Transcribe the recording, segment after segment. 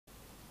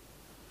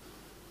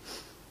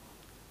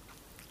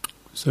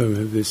So we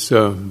have this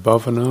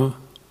bhavana.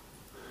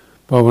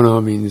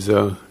 Bhavana means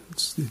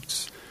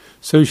it's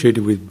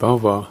associated with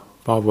bhava.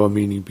 Bhava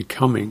meaning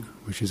becoming,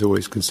 which is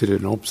always considered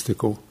an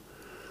obstacle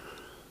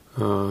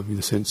in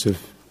the sense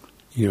of,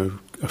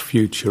 a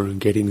future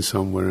and getting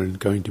somewhere and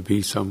going to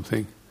be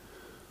something.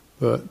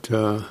 But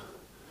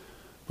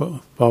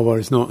bhava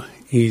is not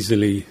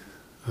easily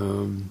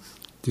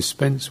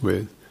dispensed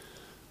with.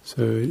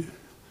 So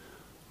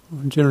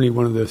generally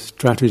one of the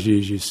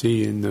strategies you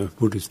see in the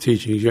Buddha's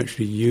teaching is you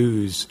actually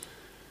use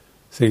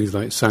things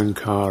like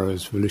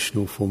sankharas,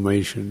 volitional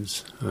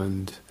formations,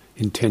 and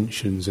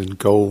intentions and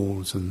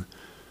goals, and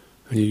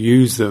you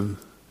use them,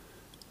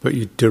 but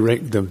you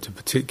direct them to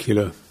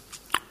particular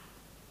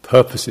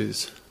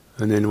purposes.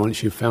 And then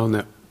once you've found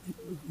that,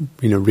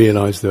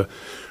 realize the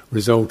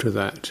result of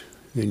that,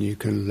 then you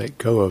can let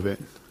go of it.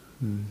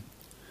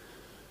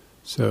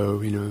 So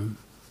when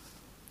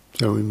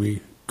we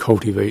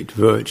cultivate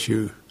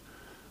virtue,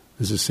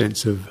 there's a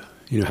sense of,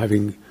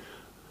 having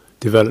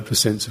developed a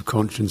sense of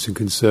conscience and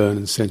concern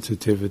and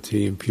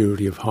sensitivity and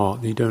purity of heart.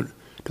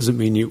 Doesn't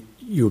mean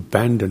you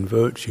abandon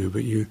virtue,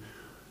 but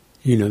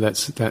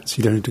that's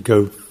you don't have to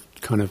go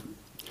kind of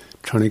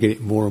trying to get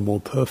it more and more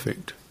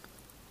perfect.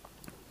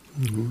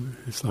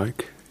 It's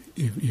like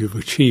you've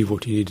achieved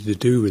what you needed to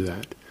do with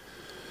that.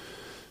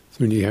 So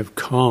when you have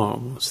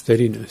calm or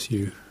steadiness,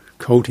 you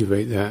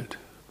cultivate that,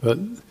 but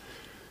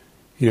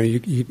you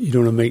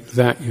don't want to make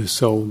that your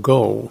sole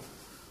goal.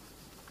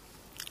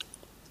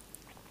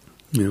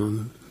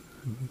 So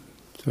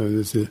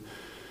there's the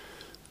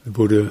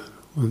Buddha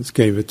once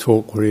gave a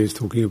talk where he was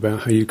talking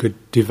about how you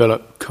could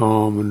develop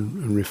calm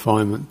and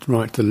refinement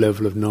right to the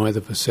level of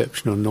neither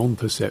perception or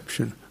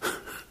non-perception.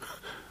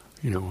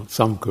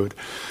 Some could.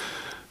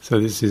 So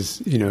this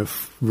is,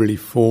 really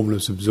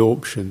formless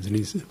absorptions.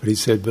 But he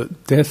said,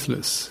 but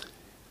deathless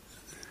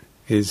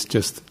is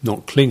just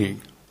not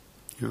clinging.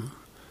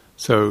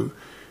 So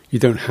you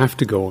don't have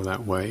to go all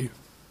that way.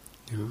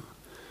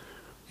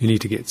 You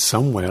need to get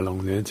somewhere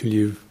along there until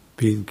you've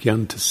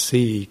begun to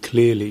see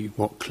clearly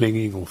what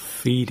clinging or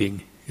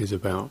feeding is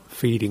about.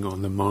 Feeding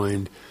on the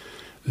mind,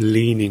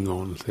 leaning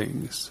on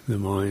things, the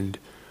mind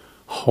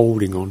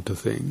holding on to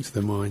things,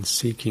 the mind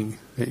seeking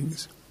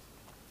things.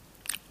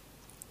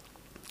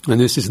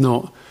 And this is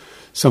not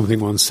something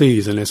one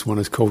sees unless one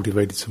has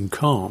cultivated some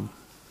calm.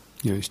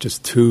 It's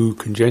just too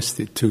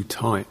congested, too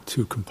tight,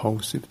 too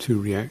compulsive, too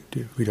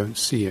reactive. We don't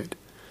see it.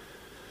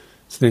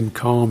 So then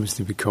calm is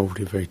to be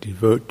cultivated,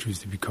 virtue is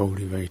to be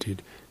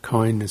cultivated,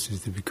 kindness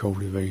is to be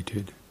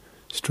cultivated,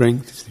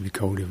 strength is to be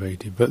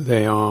cultivated, but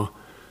they're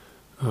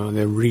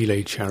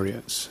relay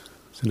chariots.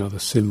 It's another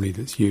simile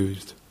that's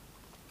used.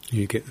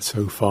 You get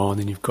so far and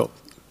then you've got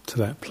to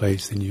that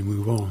place, then you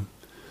move on.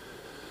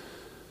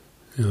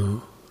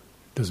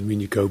 Doesn't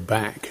mean you go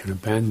back and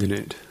abandon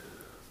it,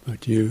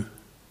 but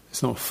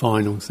it's not a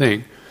final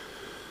thing.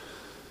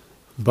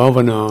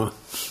 Bhavana,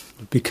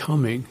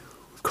 becoming,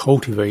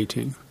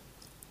 cultivating,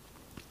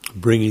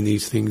 bringing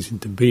these things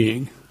into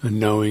being and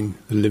knowing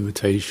the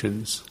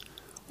limitations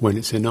when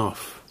it's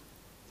enough.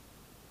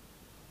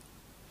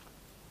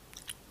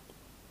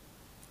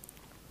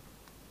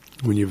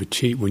 When you've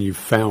achieved, when you've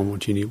found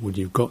what you need, when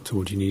you've got to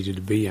what you needed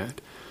to be at.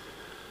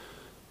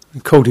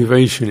 And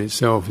cultivation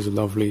itself is a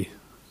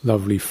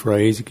lovely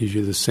phrase. It gives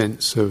you the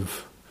sense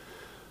of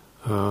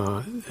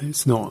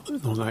it's not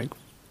like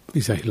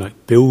exactly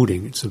like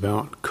building. It's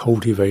about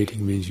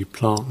cultivating. Means you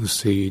plant the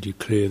seed, you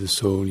clear the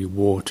soil, you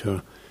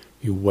water,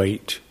 you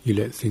wait, you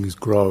let things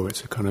grow.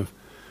 It's a kind of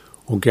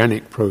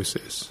organic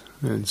process,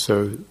 and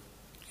so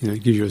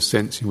it gives you a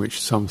sense in which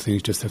some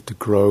things just have to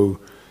grow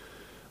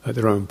at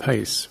their own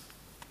pace.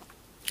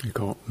 You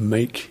can't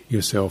make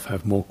yourself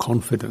have more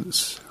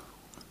confidence.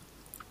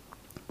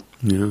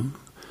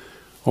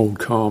 Old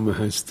karma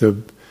has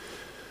to.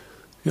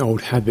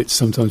 Old habits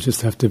sometimes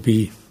just have to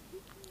be,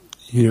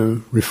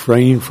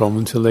 refrained from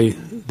until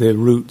their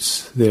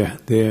roots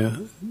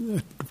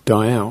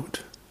die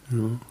out.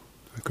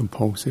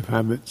 Compulsive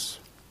habits,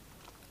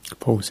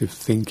 compulsive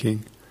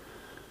thinking,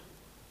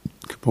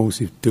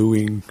 compulsive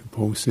doing,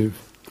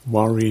 compulsive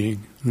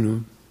worrying.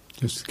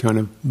 Just kind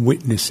of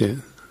witness it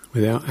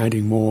without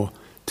adding more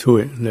to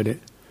it and let it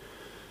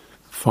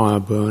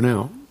fire burn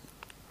out.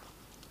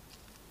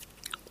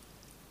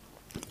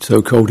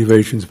 So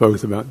cultivation is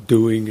both about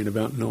doing and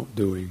about not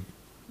doing.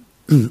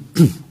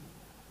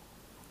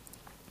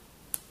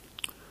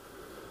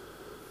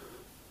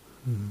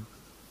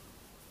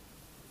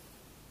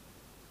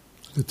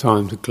 A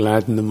time to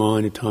gladden the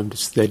mind, a time to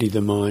steady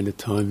the mind, a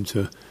time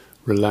to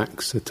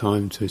relax, a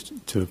time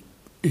to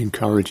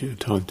encourage it, a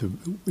time to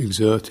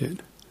exert it.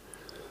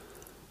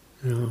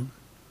 And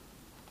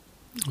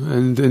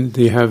then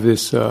you have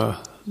this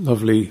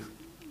lovely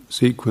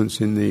sequence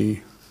in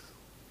the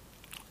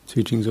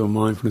teachings on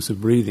mindfulness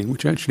of breathing,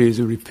 which actually is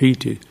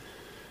repeated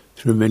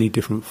through many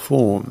different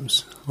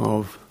forms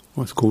of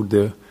what's called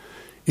the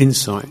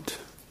insight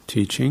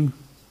teaching.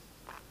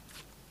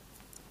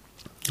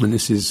 And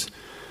this is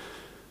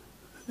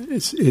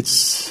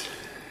it's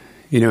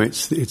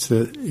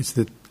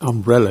the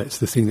umbrella, it's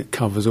the thing that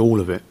covers all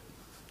of it.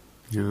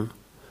 You know,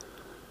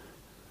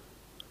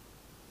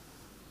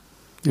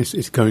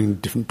 it's going in a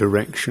different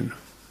direction.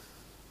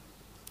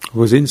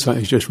 Whereas insight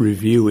is just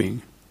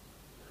reviewing.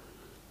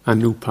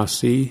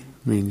 Anupassi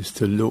means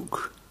to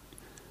look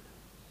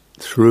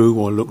through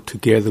or look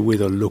together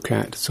with or look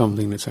at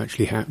something that's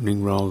actually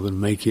happening rather than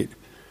make it,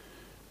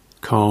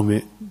 calm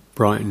it,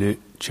 brighten it,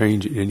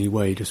 change it in any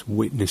way, just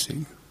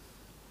witnessing.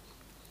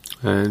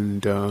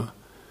 And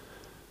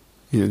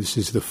this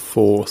is the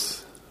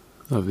fourth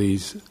of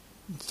these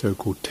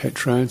so-called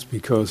tetrads,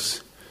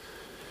 because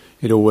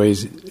it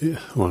always,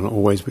 well not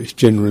always, but it's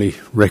generally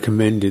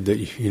recommended that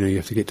you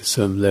have to get to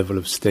some level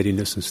of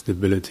steadiness and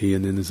stability,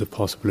 and then there's a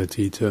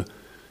possibility to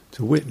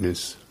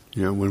witness.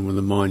 When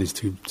the mind is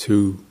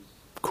too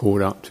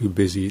caught up, too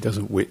busy, it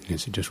doesn't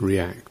witness, it just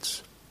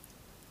reacts.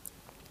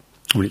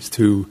 When it's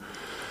too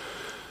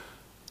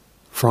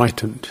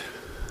frightened,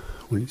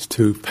 when it's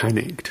too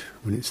panicked,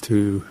 when it's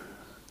too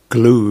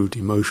glued,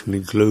 emotionally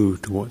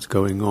glued to what's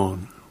going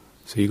on.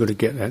 So you've got to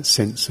get that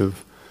sense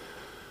of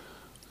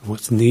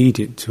what's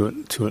needed to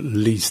at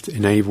least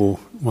enable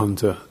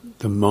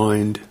the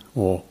mind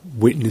or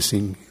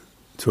witnessing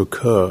to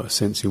occur, a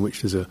sense in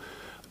which there's a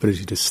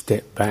ability to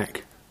step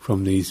back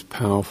from these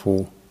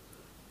powerful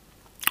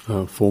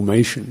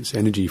formations,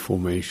 energy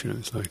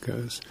formations, like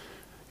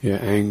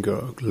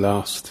anger,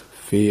 lust,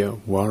 fear,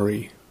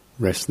 worry,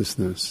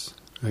 restlessness,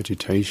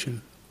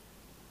 agitation.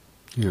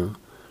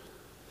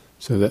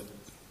 So that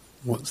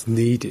what's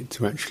needed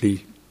to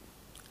actually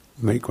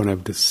make one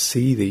able to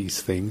see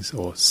these things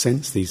or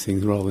sense these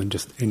things rather than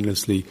just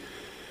endlessly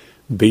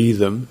be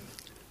them,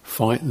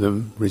 fight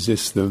them,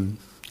 resist them,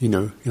 in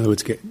other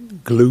words,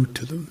 get glued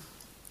to them.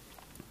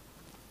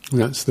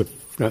 And that's the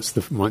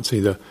might say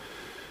the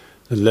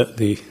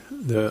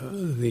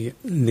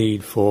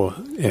need for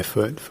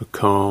effort, for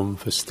calm,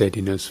 for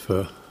steadiness,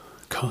 for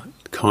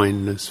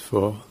kindness,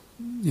 for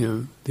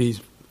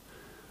these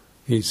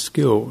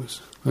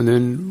skills. And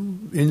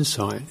then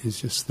insight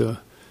is just the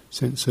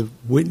sense of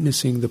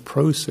witnessing the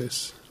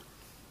process.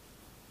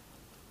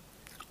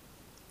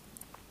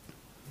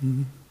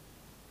 Mm-hmm.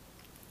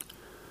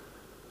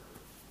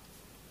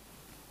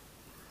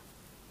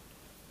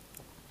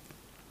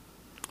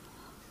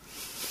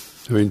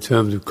 So in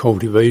terms of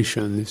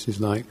cultivation, this is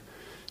like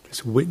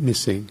just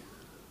witnessing,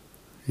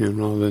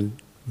 rather than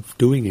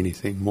doing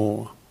anything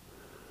more.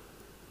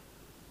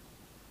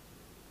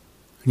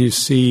 And you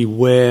see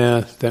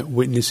where that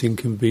witnessing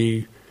can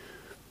be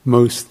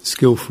most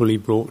skillfully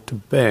brought to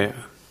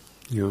bear.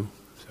 So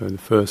the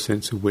first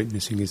sense of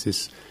witnessing is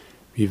this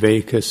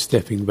viveka,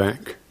 stepping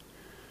back,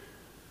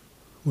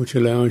 which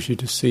allows you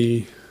to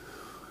see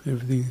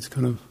everything is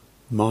kind of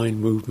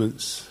mind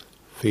movements,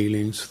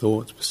 feelings,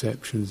 thoughts,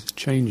 perceptions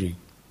changing.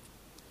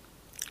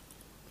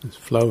 It's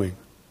flowing.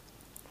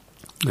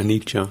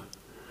 Anicca,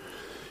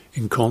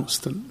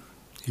 inconstant,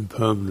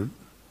 impermanent.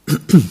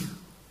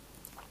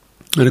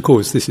 And of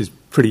course this is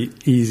pretty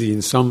easy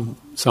in some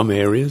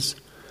areas,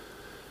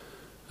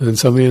 and in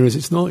some areas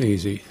it's not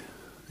easy.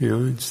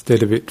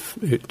 Instead of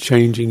it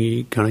changing,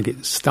 you kind of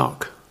get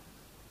stuck.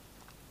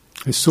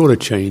 It sort of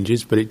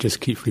changes, but it just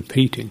keeps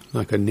repeating,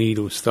 like a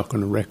needle stuck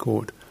on a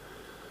record.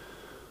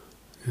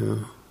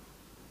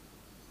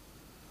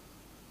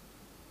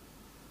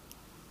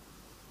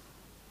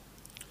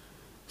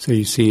 So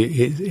you see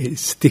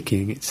it's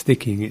sticking,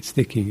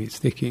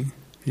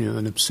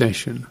 an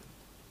obsession.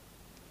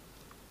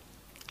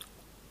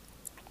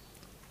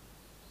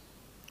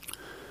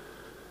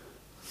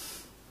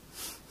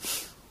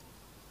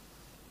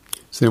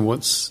 So then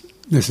what's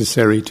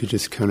necessary to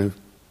just kind of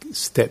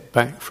step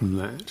back from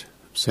that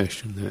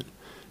obsession, that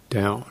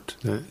doubt,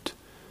 that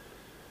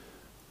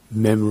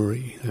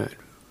memory, that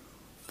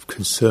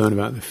concern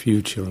about the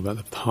future, about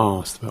the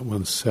past, about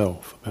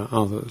oneself, about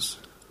others.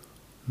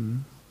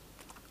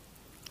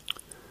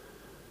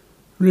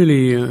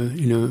 Really,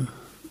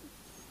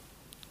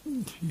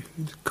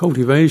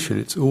 cultivation,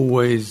 it's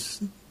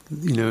always,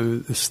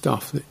 the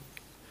stuff that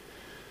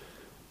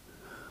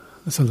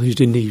sometimes you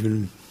didn't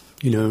even,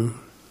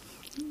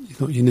 it's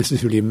not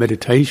necessarily a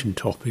meditation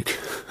topic.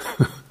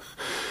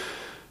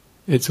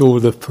 It's all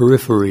the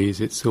peripheries,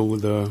 it's all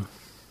the,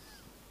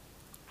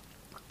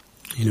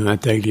 our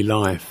daily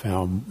life,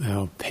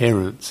 our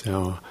parents,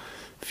 our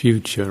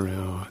future,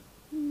 our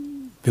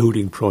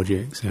building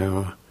projects,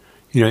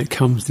 it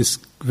comes this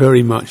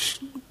very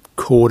much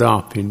caught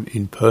up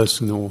in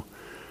personal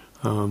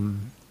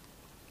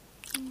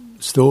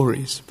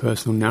stories,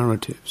 personal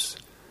narratives.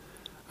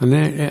 And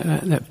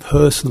that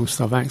personal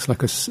stuff acts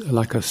like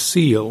a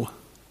seal,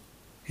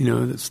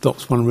 that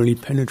stops one really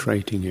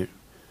penetrating it.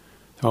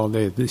 Oh,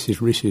 this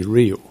is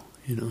real,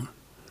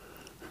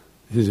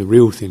 This is a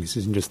real thing. This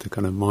isn't just a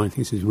kind of mind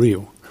thing. This is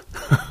real.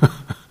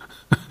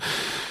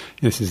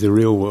 This is the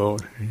real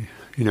world,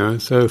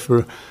 So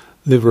for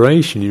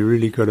liberation, you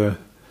really got to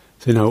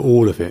know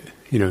all of it,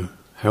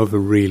 however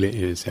real it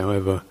is,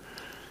 however,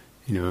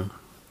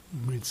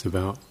 it's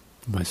about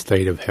my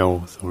state of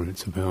health, or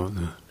it's about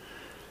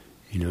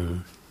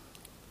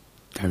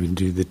having to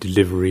do the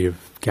delivery of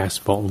gas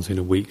bottles in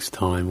a week's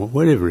time, or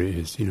whatever it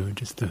is,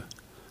 just to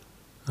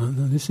Oh,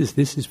 no, this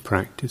is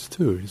practice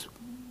too. It's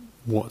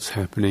what's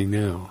happening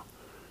now.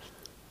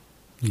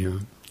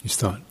 You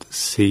start to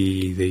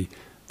see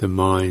the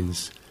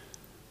mind's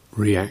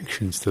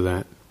reactions to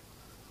that.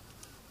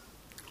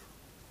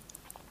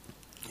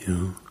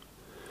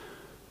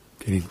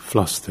 Getting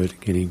flustered,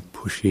 getting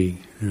pushy.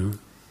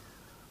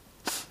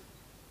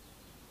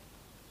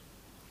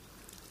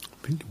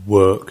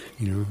 Work.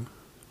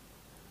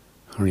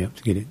 Hurry up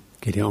to get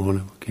it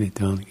on, get it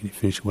done, get it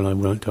finished. Well, I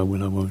won't. I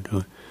will. I won't.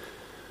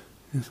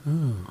 Yes,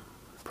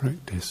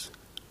 practice.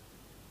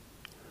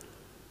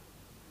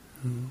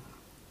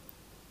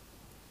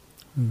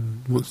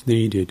 What's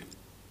needed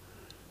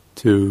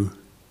to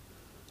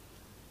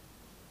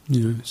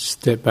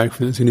step back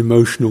from that? It's an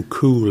emotional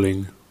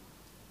cooling,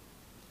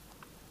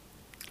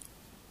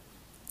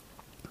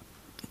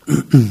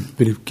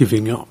 bit of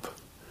giving up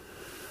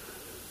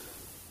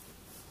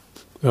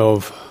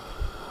of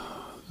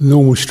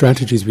normal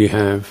strategies we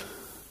have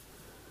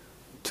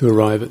to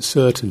arrive at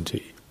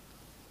certainty.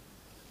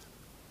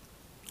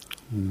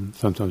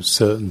 Sometimes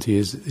certainty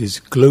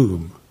is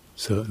gloom,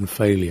 certain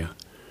failure.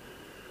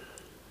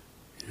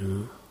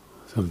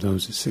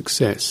 Sometimes it's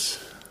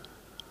success.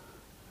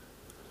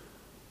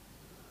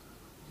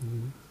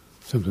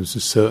 Sometimes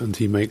the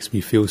certainty makes me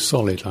feel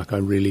solid, like I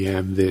really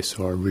am this,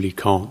 or I really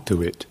can't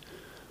do it.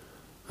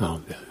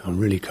 Oh, I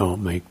really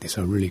can't make this,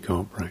 I really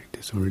can't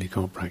practice, I really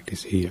can't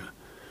practice here.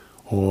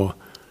 Or,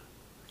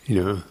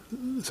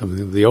 something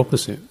of the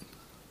opposite.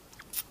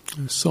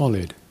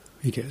 Solid.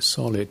 You get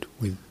solid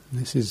with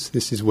this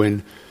is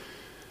when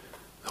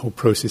the whole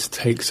process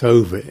takes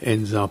over, it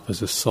ends up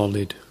as a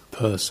solid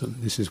person.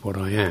 This is what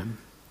I am.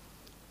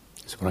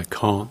 This is what I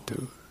can't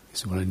do. This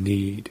is what I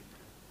need.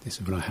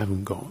 This is what I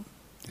haven't got.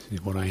 This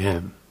is what I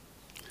am.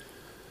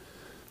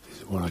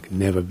 This is what I can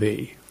never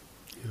be.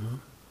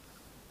 And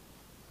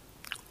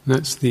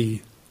that's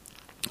the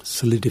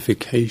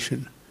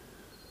solidification.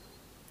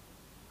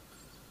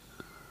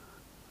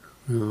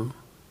 And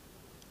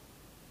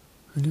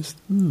just,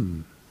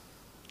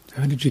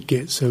 how did you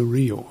get so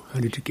real? How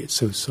did you get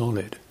so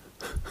solid?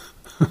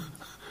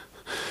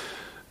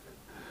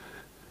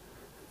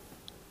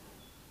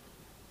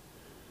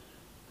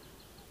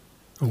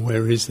 And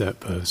where is that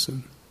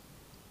person?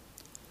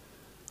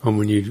 And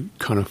when you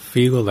kind of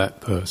feel that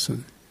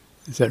person,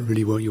 is that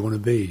really what you want to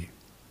be?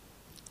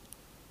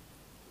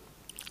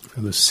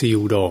 From the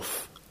sealed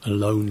off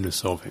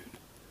aloneness of it.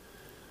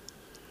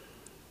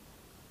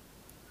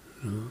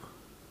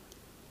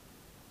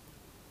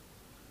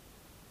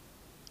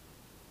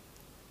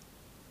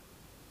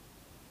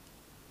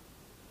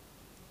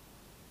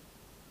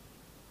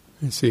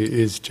 You see, it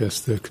is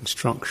just the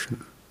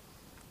construction.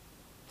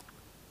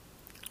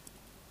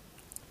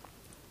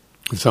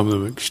 And some of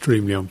them are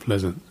extremely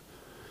unpleasant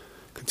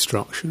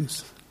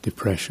constructions: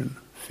 depression,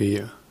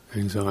 fear,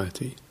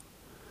 anxiety.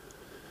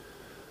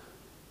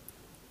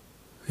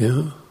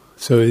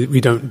 So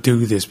we don't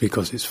do this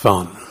because it's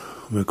fun,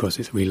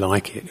 because we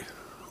like it,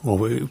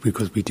 or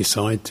because we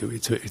decide to.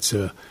 It's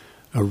a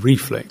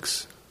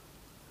reflex.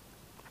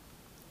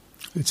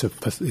 It's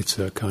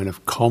a kind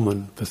of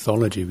common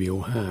pathology we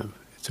all have.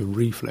 It's a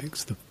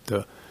reflex,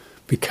 the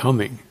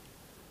becoming,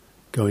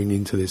 going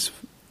into this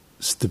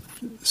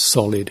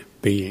solid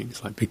being.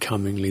 It's like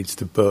becoming leads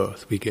to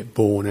birth. We get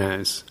born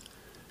as,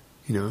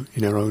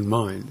 in our own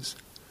minds.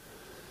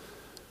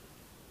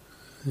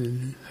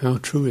 And how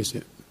true is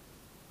it?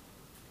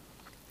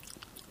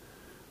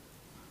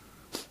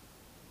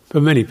 For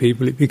many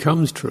people it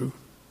becomes true.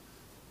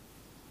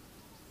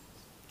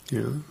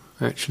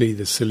 Actually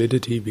the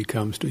solidity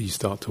becomes true. You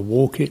start to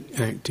walk it,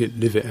 act it,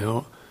 live it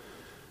out,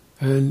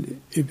 and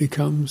it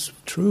becomes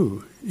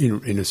true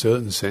in a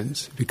certain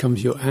sense. It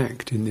becomes your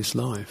act in this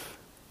life.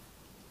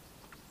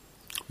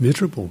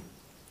 Miserable.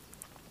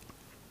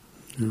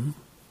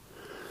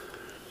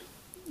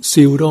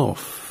 Sealed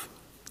off.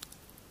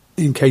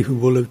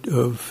 Incapable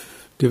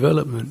of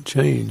development,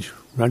 change,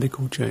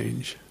 radical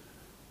change.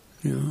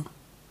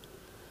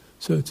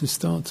 So to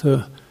start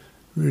to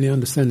really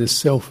understand the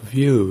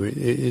self-view, it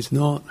is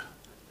not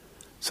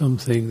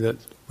something that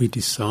we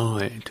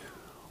decide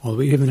or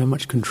we even have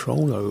much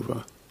control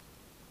over.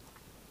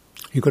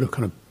 You've got to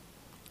kind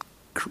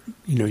of,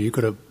 you've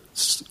got to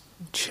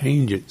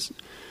change it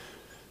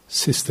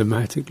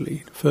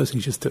systematically. First thing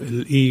is just to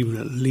even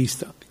at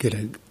least get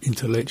an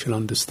intellectual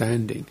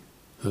understanding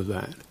of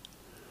that.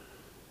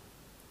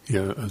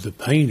 Of the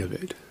pain of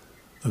it,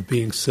 of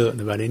being certain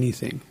about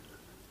anything,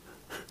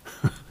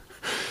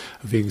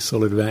 of being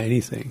solid about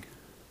anything.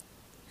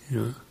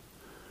 And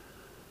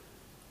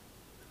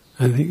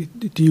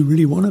think, do you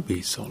really want to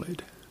be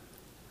solid?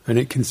 And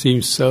it can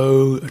seem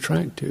so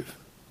attractive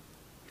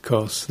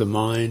because the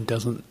mind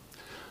doesn't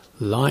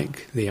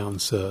like the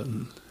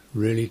uncertain,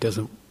 really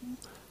doesn't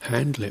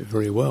handle it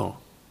very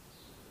well.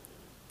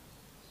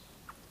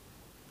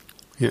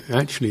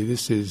 Actually,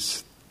 this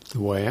is the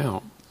way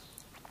out.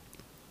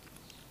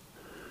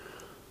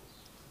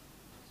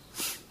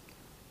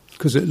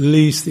 Because at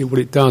least what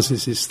it does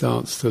is it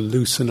starts to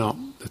loosen up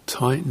the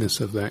tightness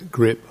of that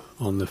grip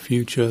on the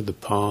future, the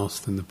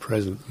past and the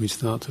present. We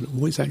start to look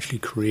what is actually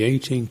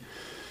creating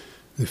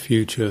the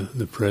future,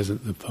 the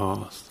present, the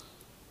past.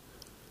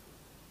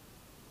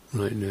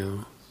 Right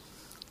now.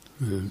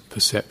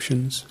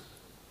 Perceptions,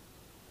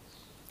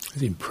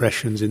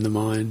 impressions in the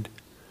mind,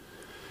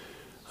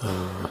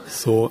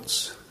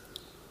 thoughts,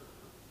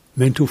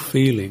 mental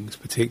feelings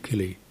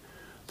particularly.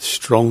 The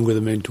stronger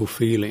the mental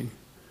feeling,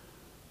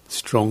 the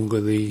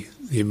stronger the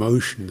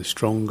emotion, the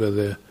stronger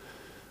the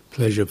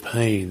pleasure,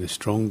 pain, the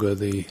stronger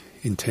the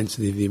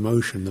intensity of the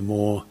emotion, the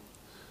more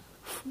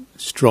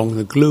strong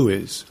the glue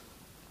is.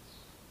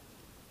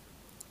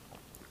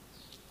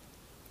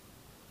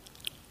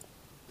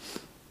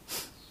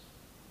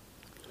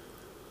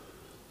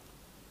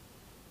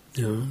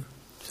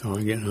 So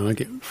I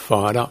get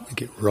fired up, I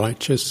get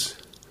righteous,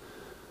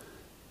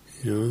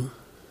 and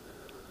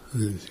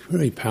it's a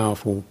very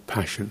powerful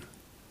passion,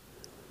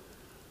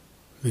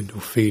 mental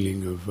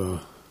feeling of,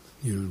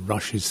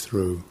 rushes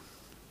through,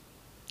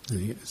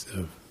 and it's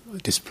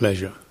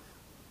displeasure,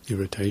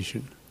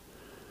 irritation,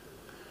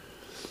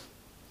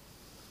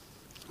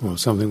 or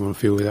something I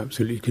feel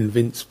absolutely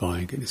convinced by.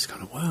 I get this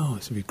kind of, wow,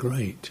 this would be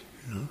great,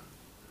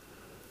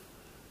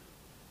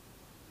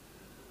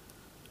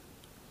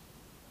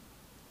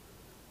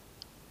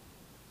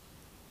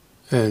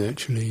 And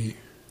actually,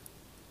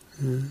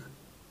 it's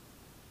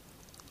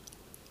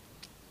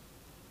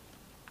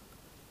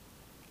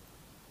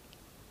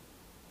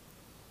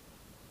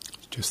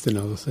just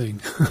another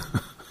thing.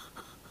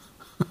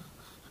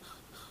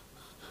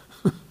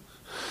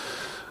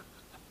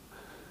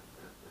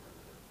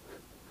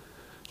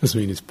 Doesn't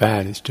mean it's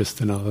bad, it's just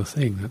another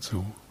thing, that's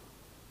all.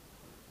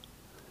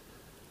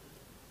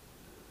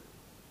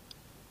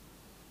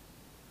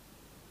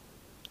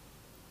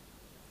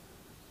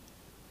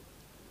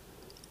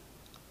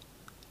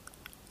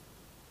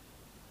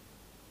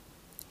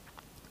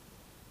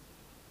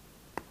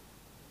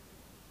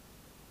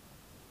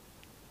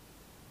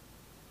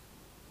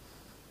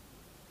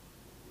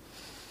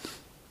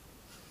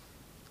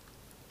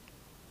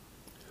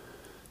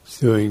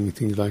 Doing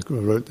things like, I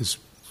wrote this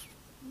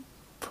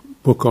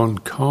book on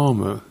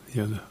karma,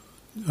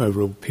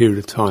 over a period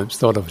of time.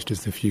 Started off as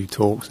just a few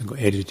talks and got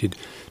edited,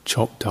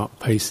 chopped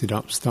up, pasted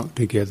up, stuck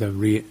together,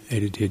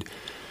 re-edited.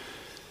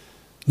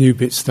 New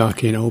bits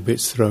stuck in, old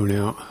bits thrown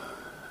out.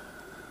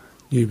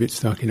 New bits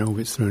stuck in, old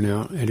bits thrown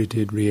out,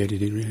 edited,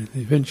 re-edited.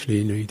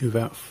 Eventually, you do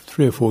about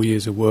 3 or 4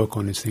 years of work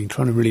on this thing,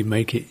 trying to really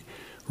make it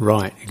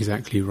right,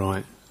 exactly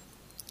right.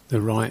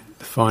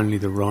 Finally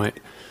the right.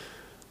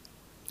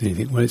 Then you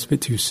think, well, it's a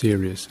bit too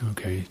serious.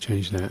 Okay,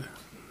 change that.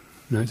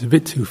 No, it's a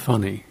bit too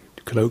funny,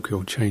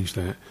 colloquial, change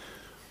that.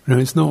 No,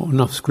 it's not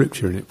enough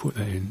scripture in it, put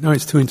that in. No,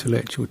 it's too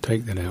intellectual,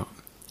 take that out.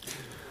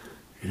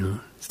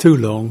 It's too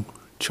long,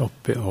 chop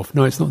a bit off.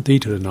 No, it's not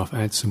detailed enough,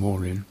 add some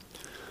more in.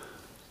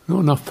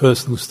 Not enough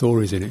personal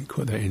stories in it,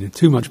 put that in.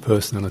 Too much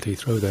personality,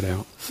 throw that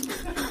out.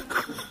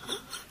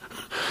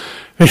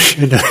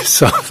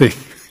 Something.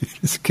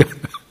 It's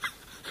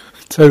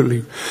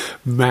totally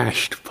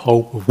mashed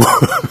pulp of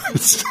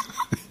words.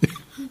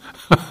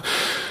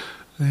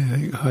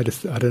 I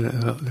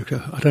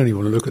don't even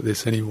want to look at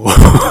this anymore.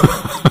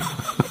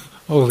 The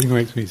whole thing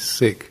makes me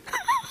sick.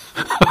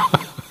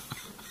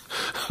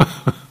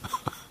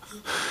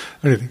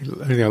 Only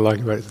thing I like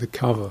about it is the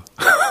cover.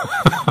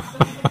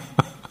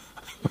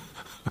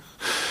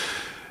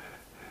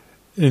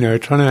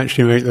 Trying to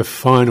actually make the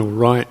final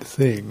right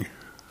thing,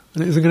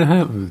 and it isn't going to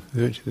happen.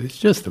 It's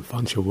just a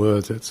bunch of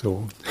words, that's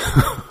all.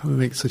 I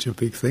make such a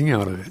big thing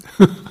out of it.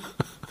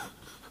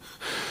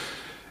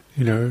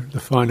 The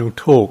final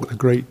talk, the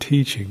great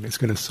teaching that's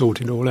going to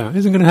sort it all out. It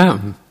isn't going to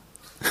happen.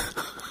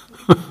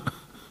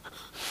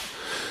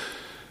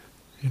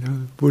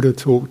 Buddha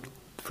talked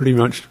pretty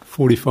much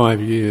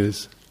 45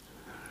 years.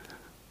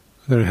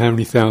 I don't know how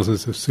many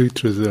thousands of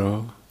sutras there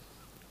are.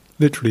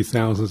 Literally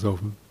thousands of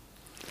them.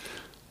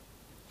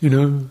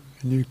 And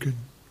you could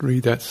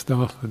read that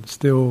stuff and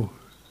still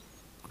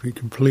be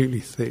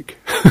completely thick.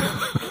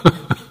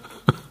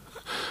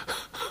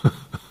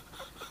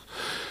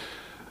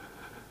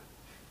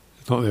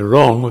 Not they're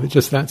wrong, but it's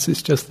just that.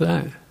 It's just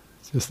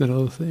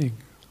another thing.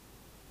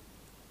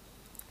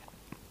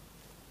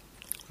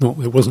 Not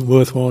that it wasn't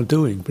worthwhile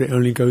doing, but it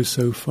only goes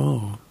so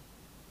far.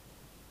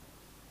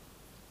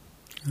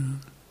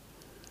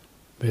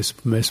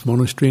 Best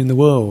monastery in the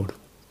world.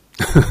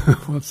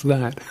 What's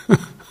that?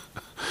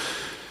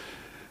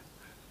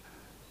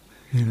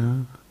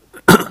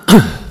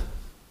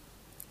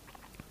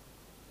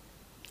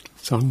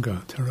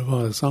 Sangha,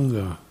 Theravada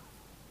Sangha.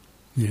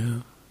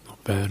 Yeah,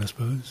 not bad, I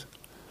suppose.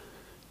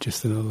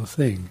 Just another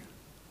thing.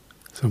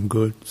 Some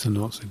good, some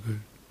not so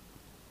good.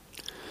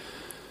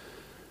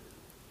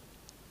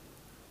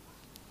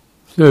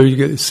 So you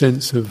get this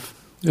sense of,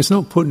 it's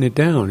not putting it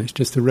down, it's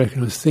just to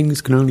recognise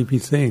things can only be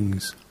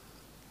things.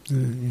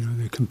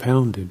 They're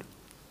compounded.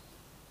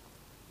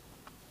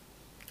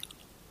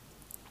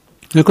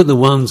 Look at the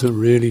ones that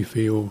really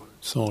feel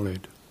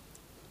solid.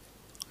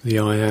 The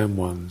I am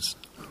ones.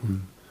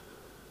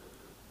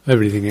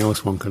 Everything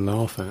else one can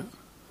laugh at.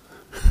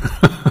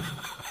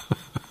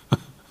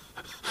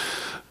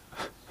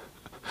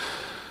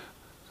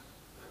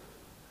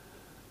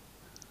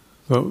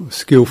 But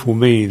skillful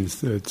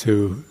means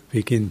to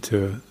begin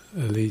to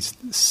at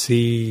least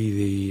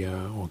see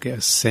or get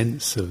a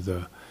sense of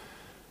the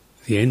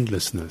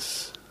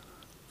endlessness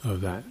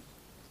of that.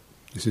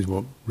 This is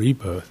what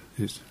rebirth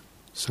is.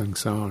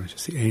 Samsara is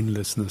just the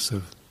endlessness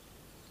of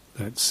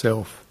that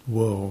self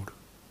world.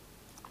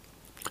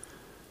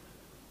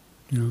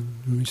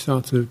 We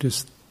start to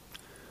just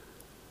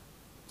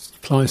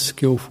apply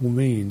skillful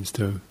means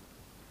to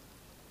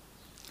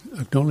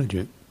acknowledge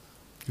it.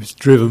 If it's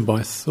driven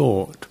by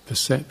thought,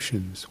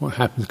 perceptions, what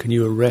happens? Can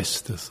you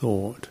arrest the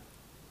thought?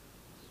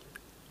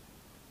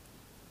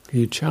 Can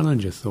you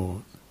challenge a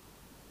thought?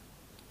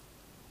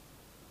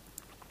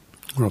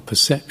 Or a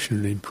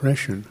perception, an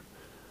impression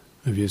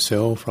of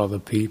yourself, or other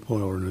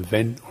people, or an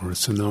event, or a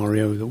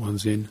scenario that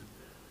one's in.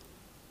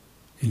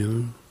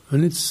 And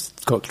it's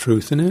got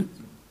truth in it.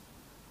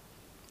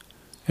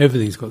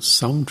 Everything's got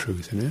some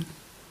truth in it.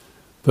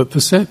 But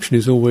perception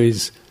is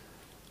always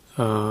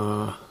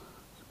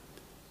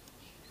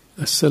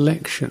a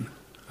selection,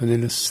 and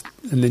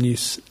then you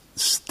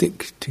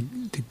stick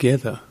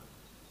together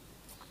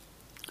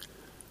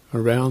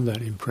around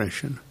that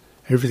impression,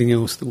 everything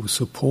else that will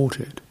support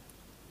it,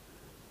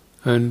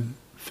 and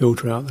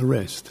filter out the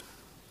rest.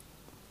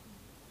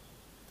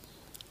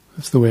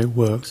 That's the way it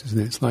works, isn't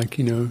it? It's like,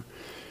 you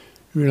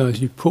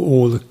realise you put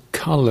all the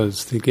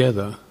colours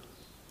together,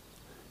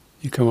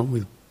 you come up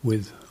with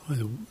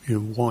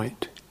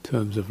white in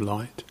terms of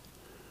light.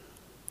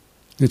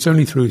 It's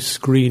only through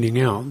screening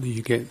out that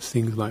you get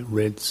things like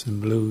reds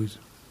and blues.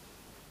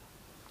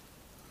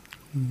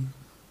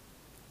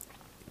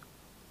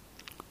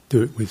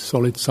 Do it with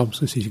solid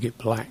substances, you get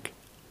black.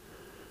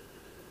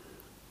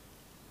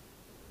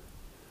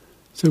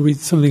 So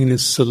with something to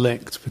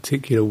select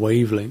particular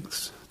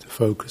wavelengths to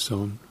focus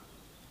on.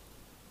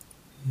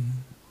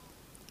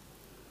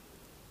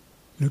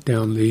 Look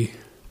down the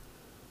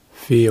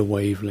fear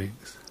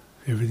wavelength,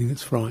 everything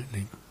that's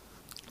frightening.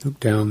 Look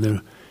down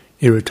the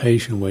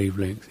irritation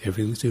wavelength,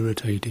 everything that's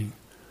irritating.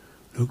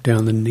 Look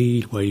down the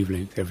need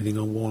wavelength, everything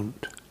I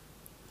want.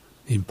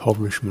 The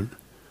impoverishment.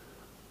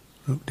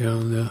 Look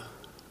down the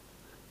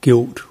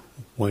guilt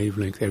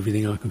wavelength,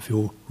 everything I can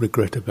feel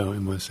regret about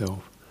in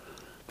myself.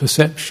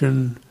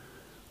 Perception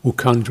will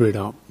conjure it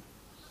up,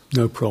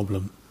 no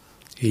problem,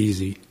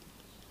 easy.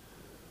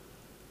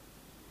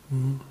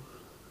 You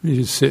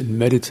just sit and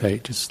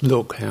meditate, just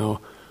look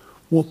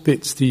what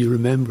bits do you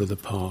remember of the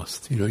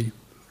past? You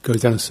go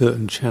down a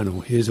certain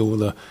channel, here's all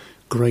the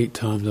great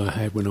times I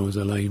had when I was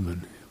a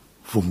layman.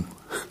 Boom.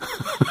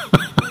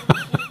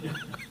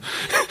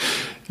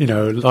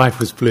 Life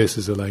was bliss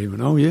as a layman.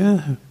 Oh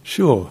yeah,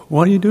 sure.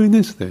 Why are you doing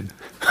this then?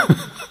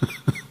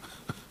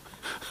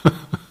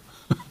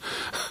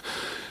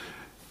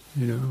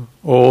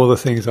 All the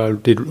things I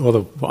did,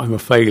 I'm a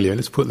failure.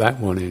 Let's put that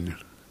one in.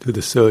 Do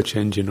the search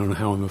engine on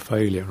how I'm a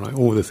failure, right?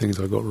 All the things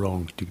I got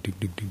wrong,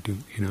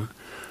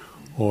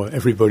 or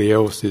everybody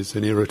else is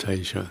an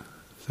irritation.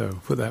 So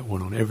put that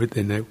one on.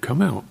 Everything they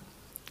come out.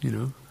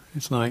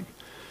 It's like,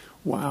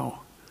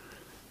 wow,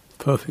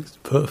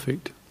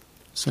 perfect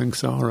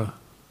samsara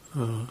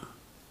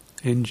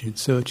engine,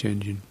 search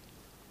engine.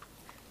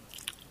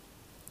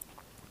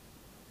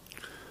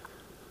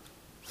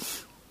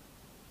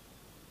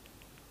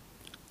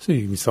 So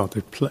you can start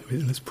to play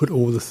with it. Let's put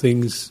all the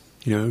things,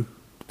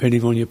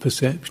 depending on your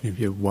perception, if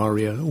you're a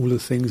warrior, all the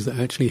things that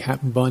actually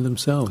happen by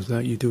themselves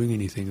without you doing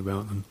anything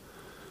about them.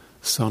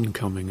 Sun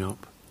coming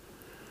up,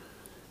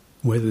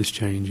 weather's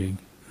changing,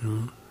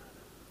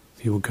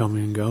 people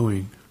coming and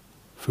going,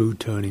 food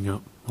turning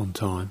up on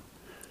time,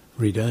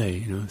 every day,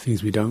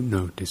 things we don't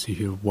notice. If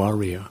you're a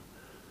warrior,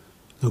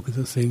 look at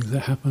the things that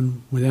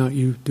happen without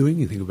you doing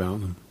anything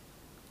about them.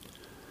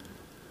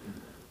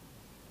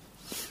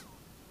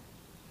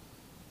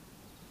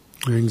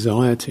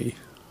 Anxiety.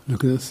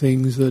 Look at the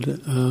things that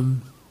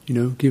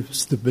give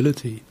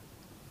stability,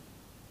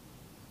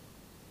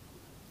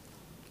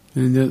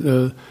 and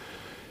that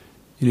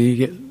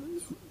you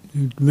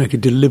make a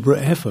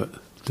deliberate effort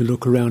to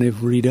look around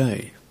every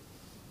day.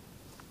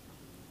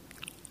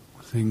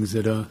 Things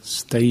that are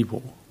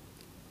stable,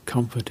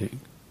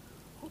 comforting,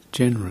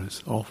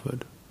 generous,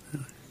 offered.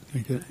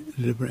 Make a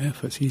deliberate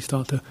effort. So you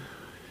start to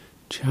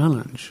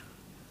challenge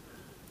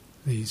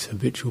these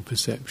habitual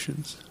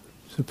perceptions.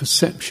 So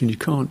perception, you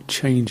can't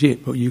change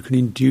it, but you can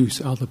induce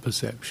other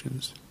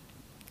perceptions.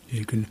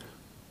 You can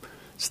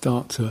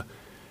start to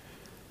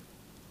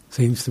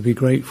things to be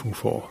grateful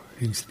for,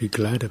 things to be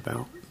glad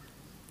about,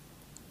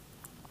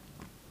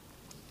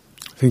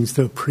 things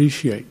to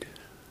appreciate,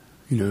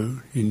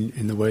 in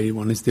the way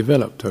one is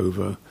developed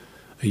over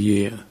a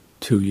year,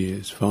 2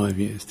 years, 5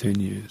 years, 10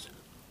 years.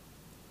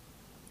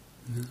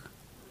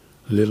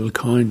 A little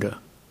kinder,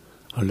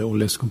 a little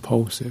less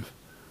compulsive,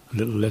 a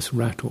little less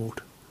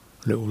rattled,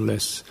 a little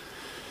less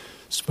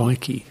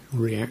spiky,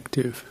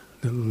 reactive,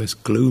 a little less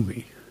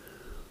gloomy,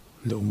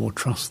 a little more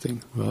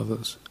trusting of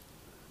others.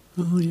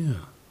 Oh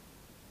yeah.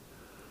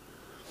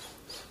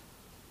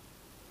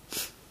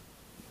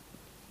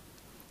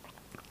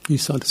 You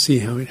start to see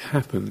how it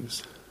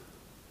happens.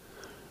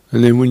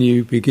 And then when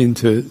you begin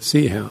to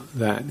see how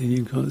that, then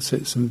you can't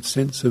set some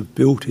sense of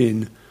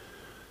built-in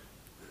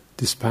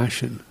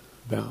dispassion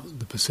about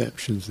the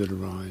perceptions that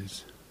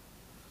arise.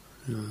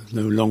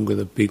 No longer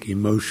the big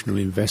emotional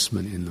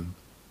investment in them.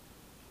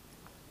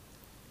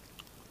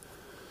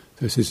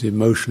 So it's this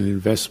emotional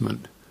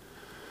investment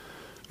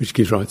which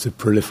gives rise to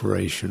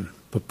proliferation,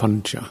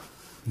 papancha.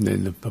 And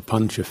then the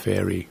papancha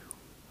fairy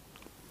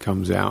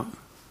comes out.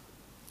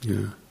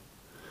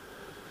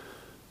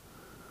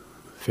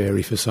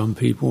 Fairy for some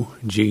people,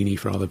 genie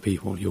for other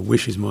people. Your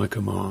wish is my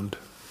command.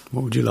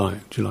 What would you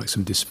like? Would you like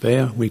some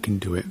despair? We can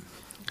do it.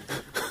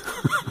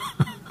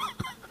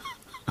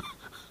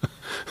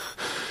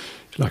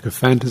 Like a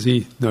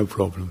fantasy, no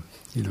problem.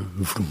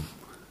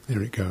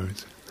 There it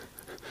goes.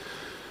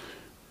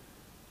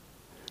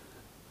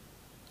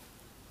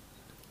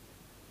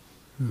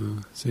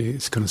 See,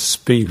 it's kind of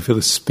spin. You can feel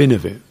the spin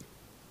of it.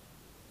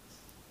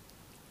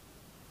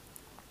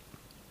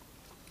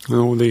 And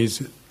all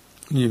these,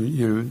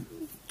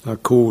 are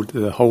called,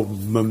 the whole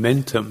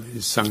momentum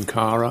is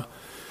sankhara,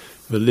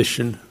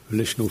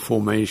 volitional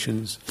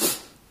formations.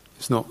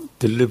 It's not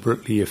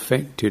deliberately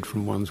affected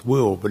from one's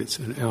will, but it's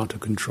an out of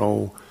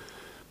control,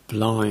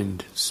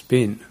 blind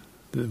spin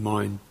that the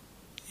mind,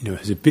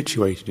 has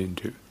habituated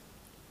into.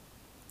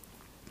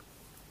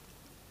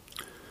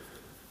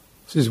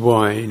 This is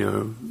why,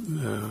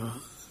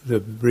 the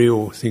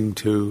real thing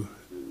to,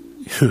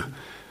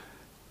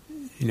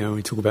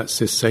 we talk about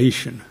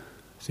cessation.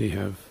 So you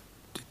have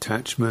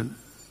detachment,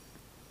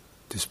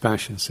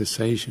 dispassion,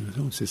 cessation.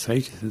 Oh,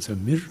 cessation is so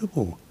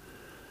miserable.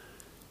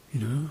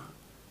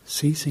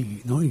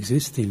 Ceasing, not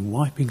existing,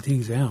 wiping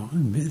things out.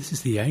 This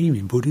is the aim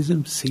in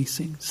Buddhism,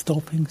 ceasing,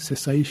 stopping,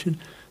 cessation.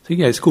 So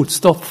it's called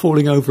stop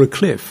falling over a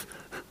cliff.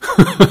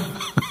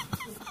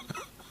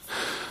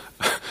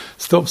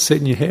 Stop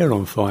setting your hair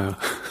on fire.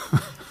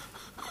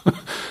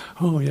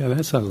 Oh yeah,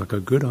 that sounds like a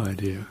good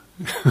idea.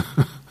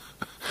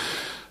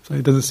 So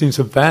it doesn't seem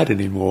so bad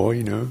anymore,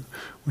 when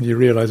you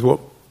realise what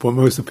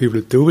most of the people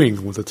are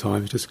doing all the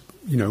time is just,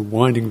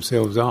 winding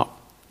themselves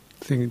up.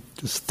 Thinking,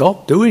 just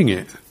stop doing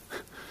it.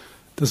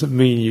 Doesn't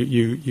mean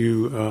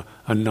you are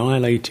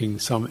annihilating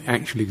some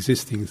actually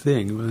existing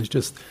thing. It's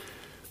just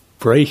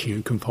breaking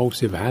a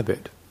compulsive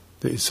habit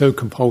that is so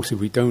compulsive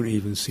we don't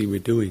even see we're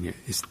doing it.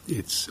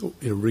 It's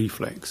a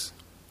reflex.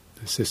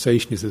 The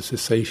cessation is the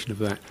cessation of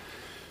that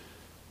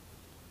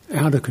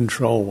out of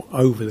control,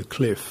 over the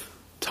cliff,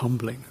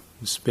 tumbling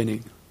and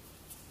spinning.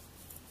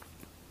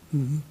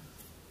 Mm-hmm.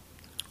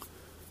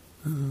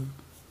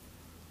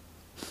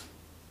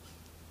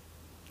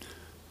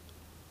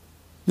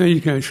 Now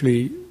you can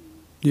actually,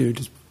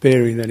 just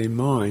bearing that in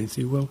mind,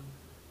 see, well,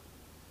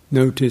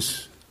 you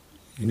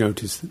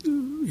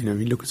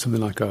look at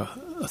something like a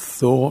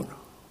thought,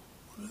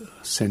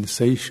 a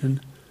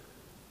sensation.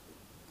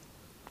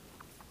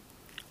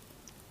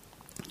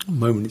 The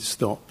moment it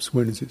stops,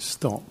 when does it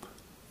stop?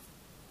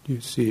 Do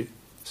you see it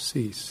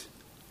cease?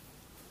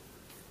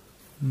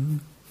 Mm-hmm.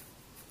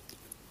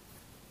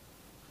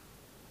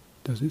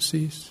 Does it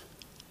cease?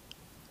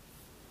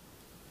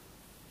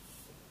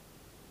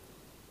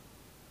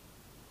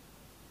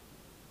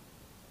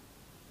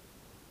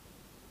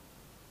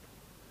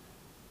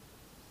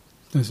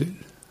 Does it?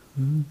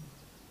 Mm-hmm.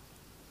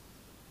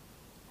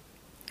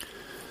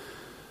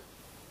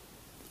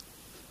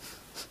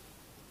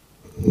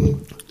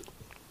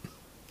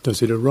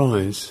 Does it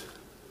arise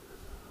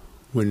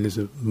when there's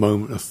a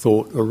moment, a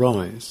thought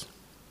arise?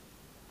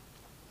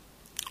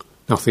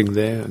 Nothing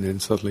there, and then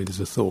suddenly there's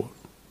a thought.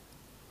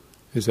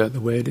 Is that the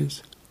way it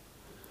is?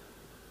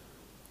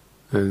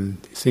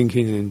 And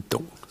thinking and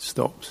then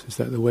stops. Is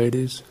that the way it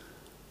is?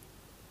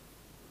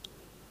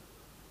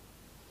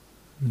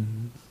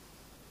 Mm.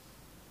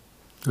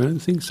 I don't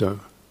think so.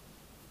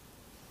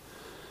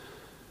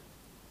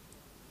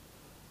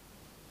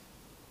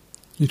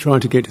 You try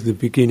to get to the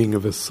beginning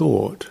of a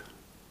thought,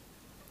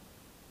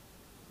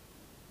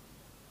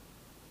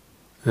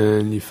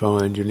 and you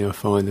find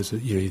there's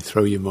you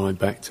throw your mind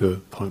back to a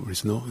point where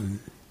it's not, and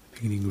the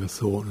beginning of a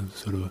thought, and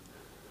sort of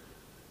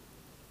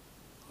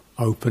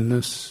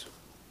openness,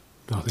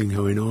 nothing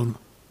going on.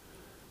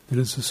 Then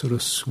there's a sort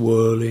of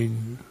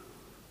swirling,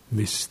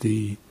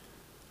 misty,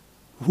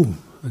 and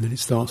then it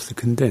starts to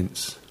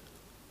condense.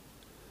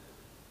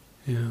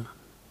 Yeah.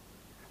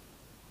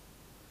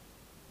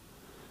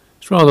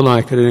 It's rather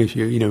like, I don't know if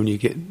when you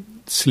get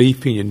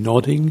sleepy, you're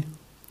nodding.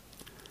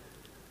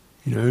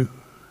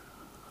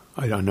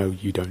 I don't know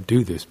you don't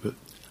do this, but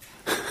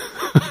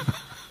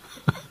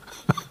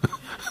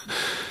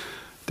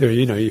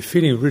you're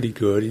feeling really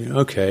good.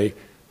 Okay,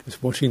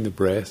 just watching the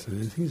breath,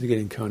 and then things are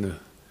getting kind of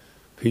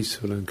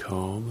peaceful and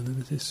calm, and then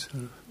there's this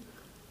sort of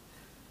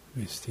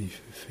misty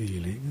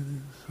feeling, and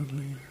then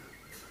suddenly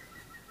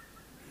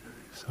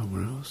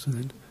somewhere else,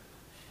 and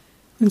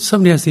then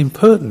somebody has the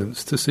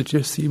impertinence to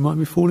suggest that you might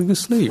be falling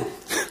asleep,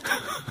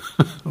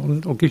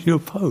 or give you a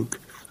poke.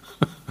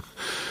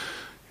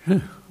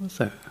 Yeah, what's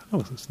that? I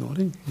wasn't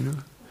nodding,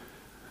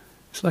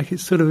 It's like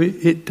it's sort of,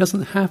 it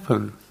doesn't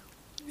happen.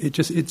 It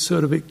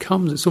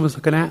comes, it's almost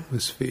like an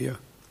atmosphere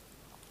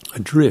a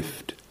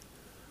drift,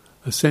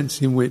 a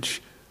sense in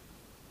which,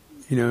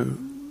 we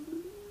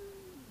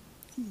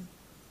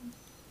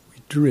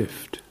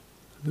drift,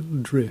 a little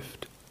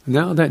drift. And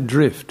out of that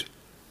drift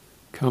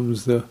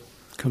comes the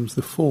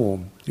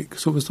form.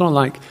 It's sort of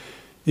like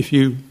if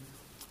you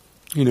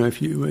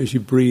as you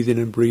breathe in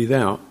and breathe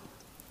out,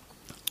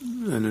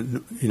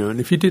 and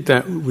if you did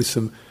that with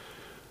some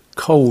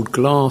cold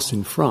glass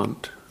in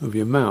front of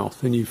your mouth,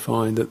 then you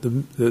find that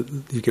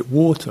you get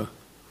water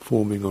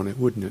forming on it,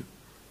 wouldn't it?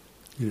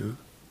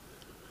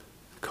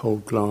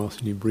 Cold glass,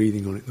 and you're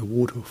breathing on it, the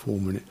water will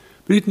form in it.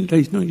 But you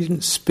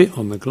didn't spit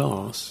on the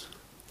glass.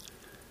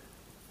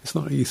 It's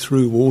not like you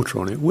threw water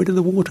on it. Where did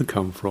the water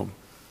come from?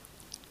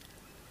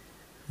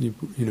 It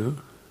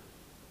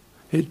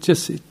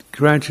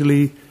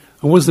gradually.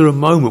 And was there a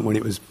moment when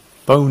it was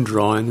bone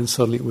dry and then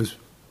suddenly it was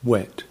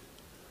wet?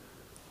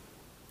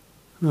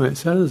 No,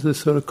 it's out of this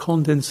sort of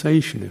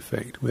condensation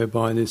effect,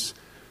 whereby this,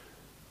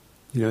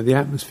 the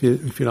atmosphere,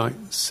 if you like,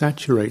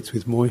 saturates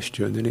with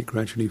moisture and then it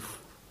gradually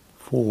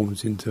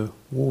forms into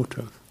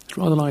water. It's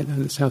rather like that.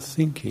 That's how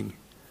thinking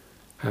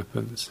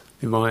happens,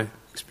 in my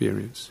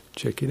experience.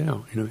 Check it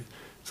out.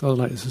 It's rather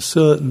like there's a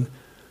certain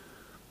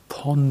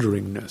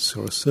ponderingness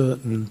or a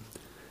certain,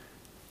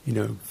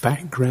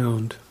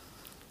 background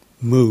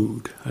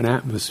mood, an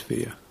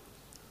atmosphere,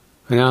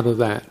 and out of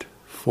that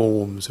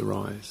forms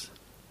arise,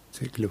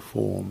 particular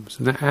forms,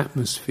 and that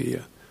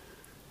atmosphere,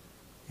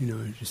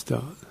 you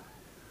start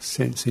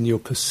sensing your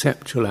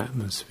perceptual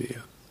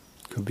atmosphere.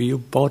 Could be your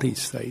body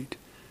state,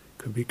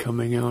 could be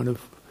coming out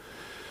of,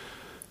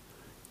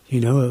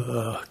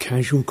 a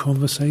casual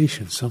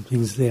conversation.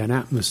 Something's there, an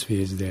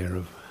atmosphere is there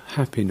of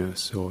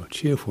happiness or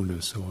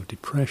cheerfulness or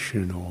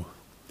depression or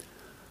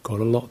got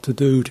a lot to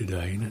do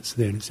today, and it's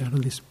there, and it's out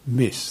of this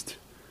mist.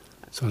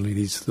 Suddenly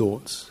these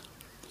thoughts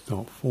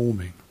start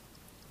forming.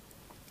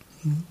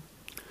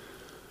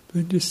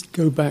 But just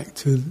go back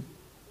to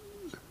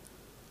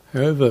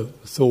however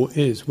the thought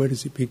is, where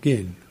does it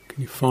begin?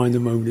 Can you find the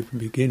moment of the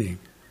beginning?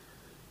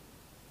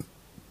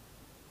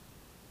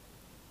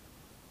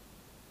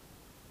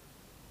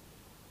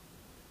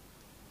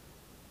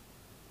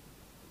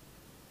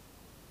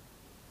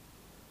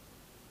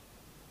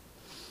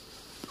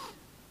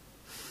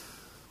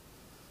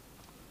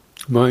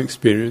 My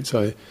experience,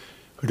 I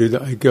do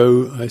that.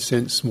 I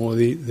sense more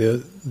the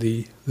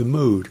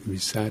mood. It could be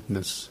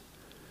sadness,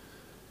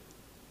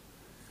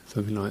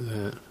 something like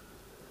that.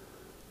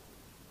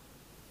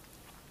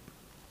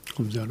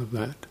 Comes out of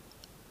that,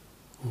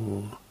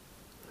 or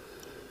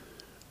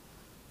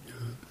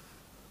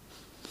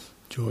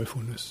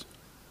joyfulness.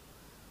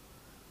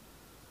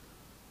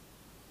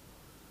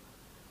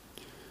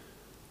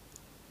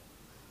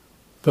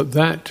 But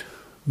that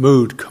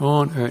mood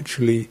can't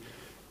actually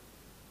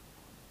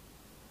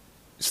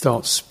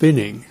start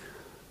spinning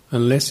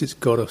unless it's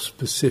got a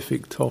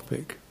specific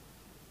topic.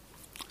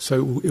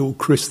 So it will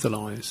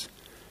crystallize.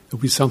 It'll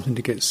be something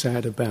to get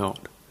sad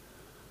about,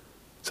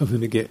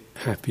 something to get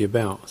happy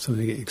about,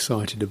 something to get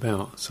excited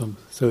about. So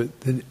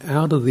then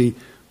out of the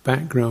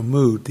background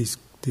mood, this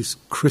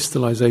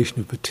crystallization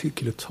of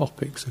particular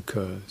topics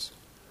occurs.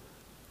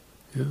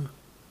 Yeah?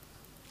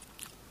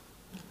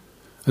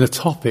 And the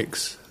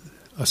topics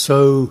are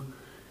so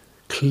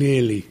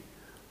clearly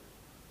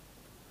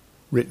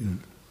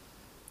written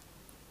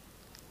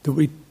that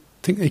we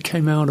think they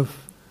came out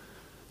of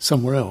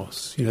somewhere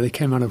else. They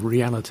came out of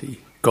reality.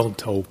 God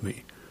told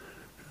me.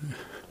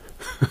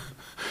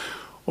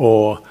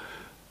 Or,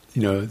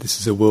 this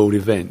is a world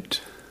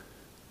event.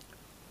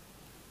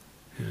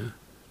 Yeah.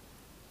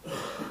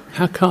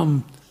 How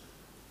come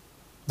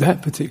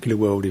that particular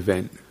world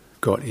event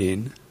got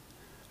in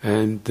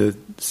and the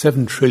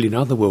 7 trillion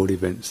other world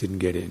events didn't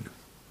get in?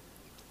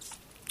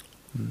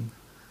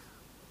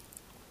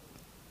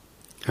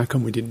 How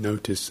come we didn't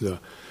notice the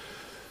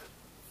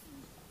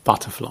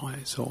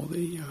butterflies or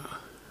the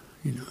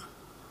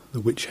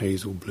witch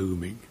hazel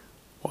blooming?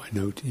 What I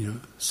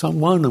noticed,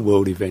 one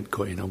world event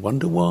got in. I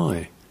wonder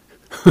why.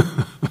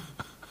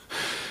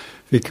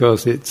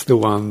 Because it's the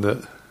one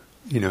that,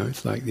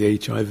 it's like the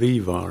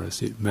HIV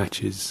virus. It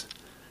matches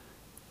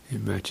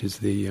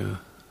the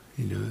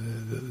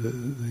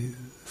the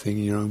thing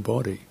in your own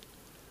body.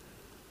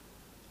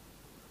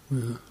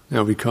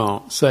 Now we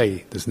can't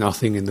say there's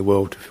nothing in the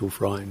world to feel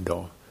frightened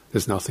of.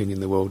 There's nothing in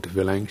the world to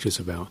feel anxious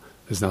about.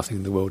 There's nothing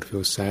in the world to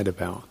feel sad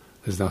about.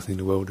 There's nothing in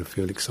the world to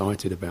feel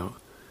excited about.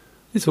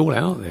 It's all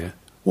out there.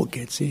 What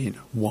gets in?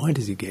 Why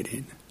does it get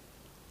in?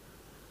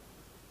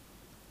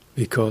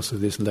 Because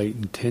of this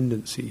latent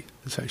tendency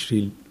that's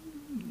actually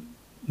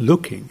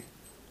looking.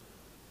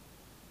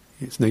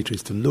 Its nature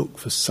is to look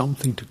for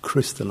something to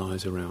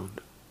crystallize around.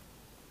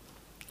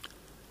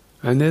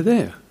 And they're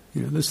there.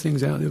 There's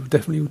things out there that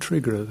definitely will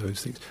trigger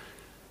those things.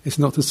 It's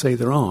not to say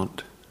there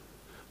aren't.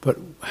 But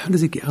how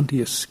does it get under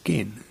your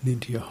skin and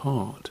into your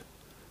heart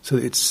so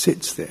that it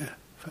sits there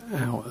for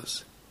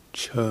hours,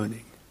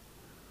 churning,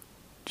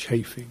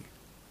 chafing,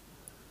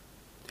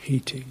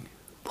 heating,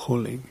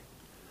 pulling?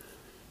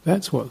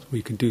 That's what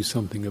we can do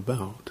something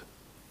about.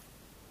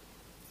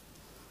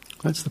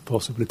 That's the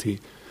possibility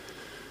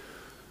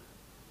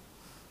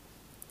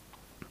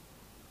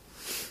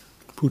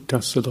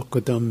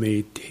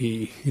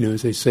Puttasalokodameti,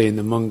 as they say in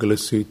the Mangala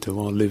Sutta,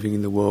 while living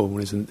in the world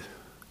one isn't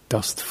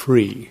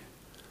dust-free,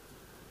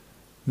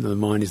 the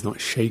mind is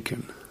not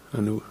shaken,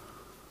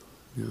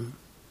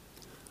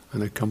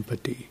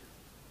 anakumpati.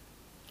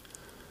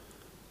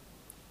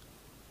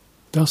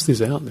 Dust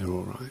is out there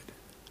all right.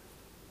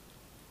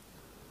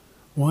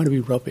 Why do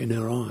we rub it in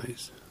our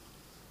eyes?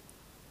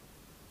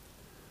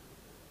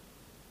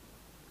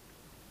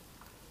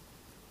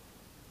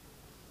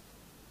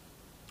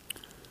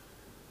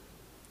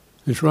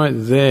 It's right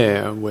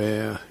there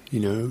where,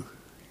 the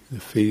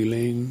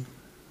feeling,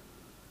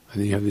 and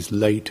then you have this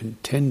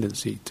latent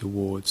tendency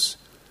towards,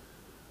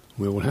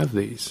 we all have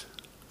these.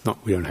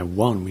 Not we don't have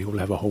one, we all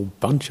have a whole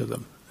bunch of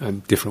them,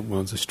 and different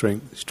ones are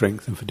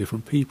strengthened for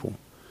different people.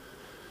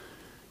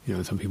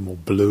 Some people are more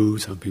blue,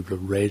 some people are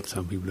red,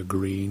 some people are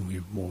green. We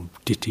have more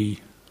ditty,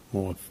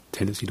 more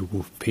tendency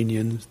towards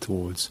opinions,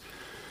 towards,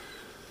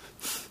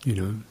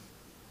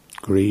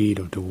 greed,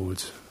 or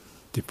towards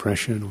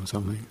depression or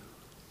something.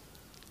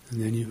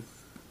 And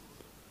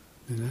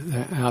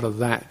then out of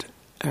that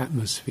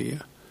atmosphere.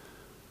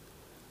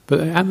 But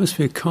the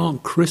atmosphere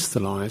can't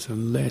crystallize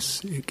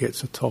unless it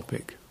gets a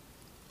topic.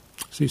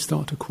 So you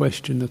start to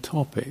question the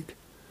topic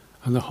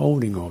and the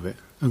holding of it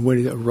and when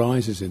it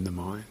arises in the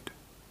mind.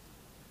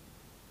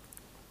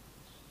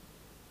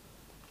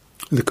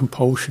 The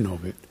compulsion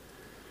of it,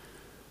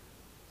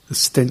 the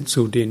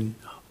stenciled in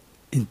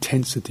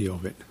intensity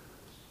of it,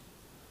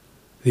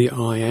 the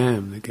I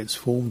am that gets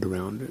formed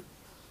around it.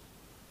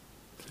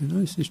 So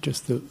this is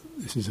just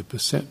this is a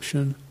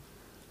perception,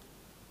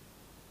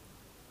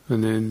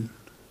 and then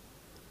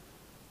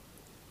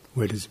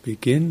where does it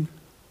begin?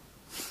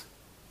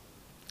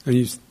 And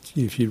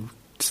if you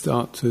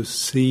start to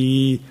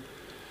see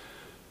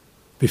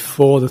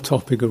before the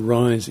topic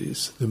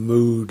arises, the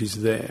mood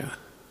is there.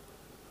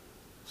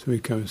 So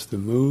it goes to the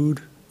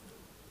mood,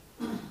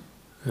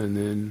 and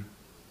then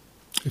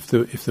if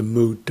the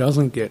mood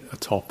doesn't get a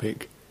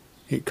topic,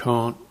 it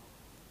can't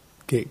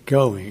get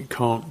going, it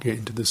can't get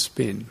into the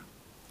spin.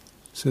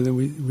 So then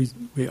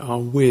we are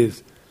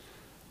with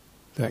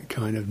that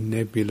kind of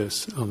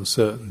nebulous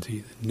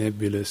uncertainty, the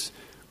nebulous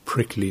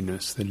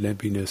prickliness, the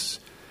nebulous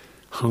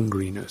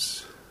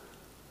hungriness.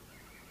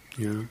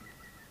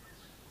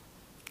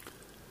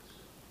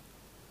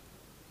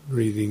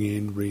 Breathing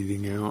in,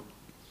 breathing out.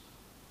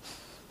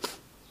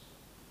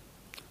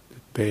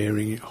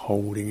 Bearing it,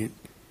 holding it,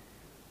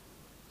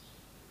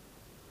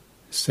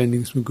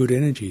 sending some good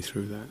energy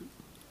through that,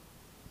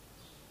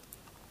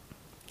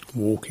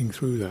 walking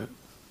through that.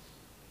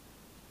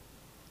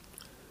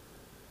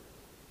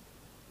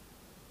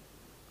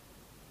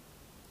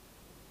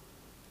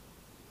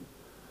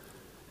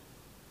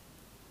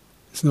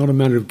 It's not a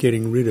matter of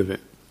getting rid of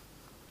it.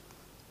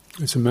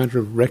 It's a matter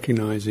of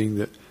recognizing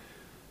that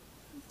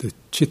the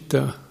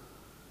citta,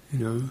 if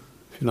you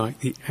like,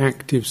 the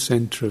active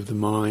centre of the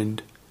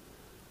mind,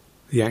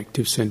 the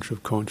active centre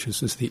of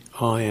consciousness, the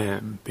I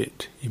am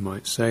bit, you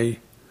might say,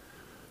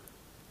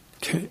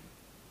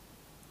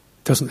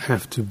 doesn't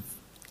have to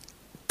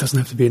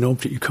be an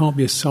object. You can't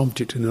be a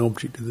subject and an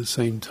object at the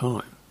same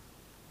time.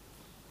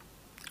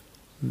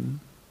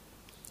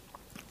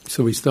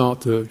 So we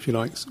start to, if you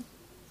like,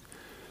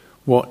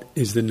 what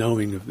is the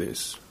knowing of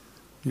this?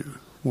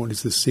 What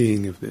is the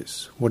seeing of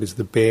this? What is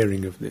the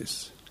bearing of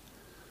this?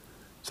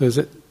 So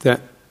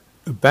that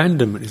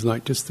abandonment is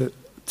like just the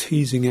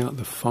teasing out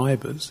the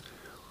fibres.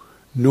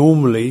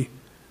 Normally,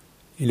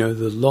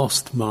 the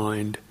lost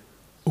mind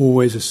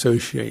always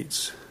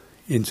associates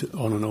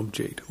on an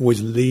object,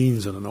 always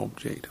leans on an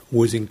object,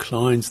 always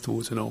inclines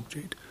towards an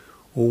object,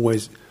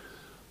 always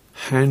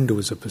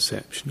handles a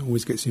perception,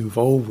 always gets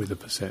involved with a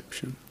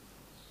perception.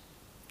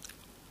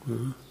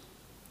 And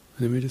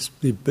then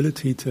the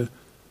ability to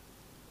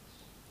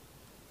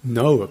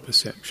know a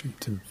perception,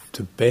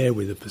 to bear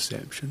with a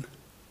perception,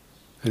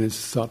 and then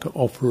start to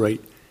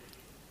operate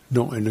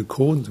not in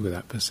accordance with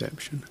that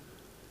perception.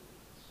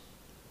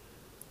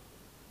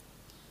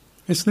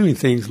 It's doing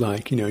things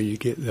like, you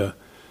get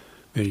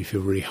maybe you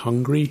feel really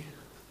hungry,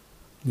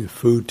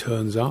 food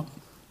turns up,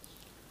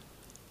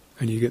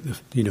 and you get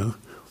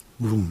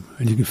room,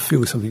 and you can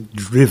feel something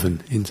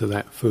driven into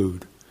that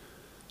food.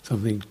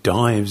 Something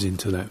dives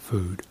into that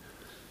food,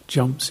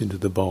 jumps into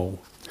the bowl.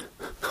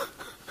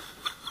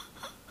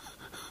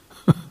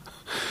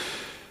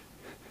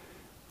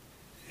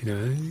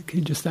 You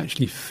can just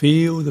actually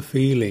feel the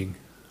feeling,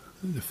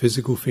 the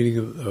physical feeling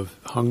of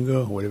hunger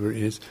or whatever it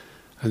is,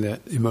 and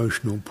that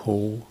emotional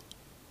pull,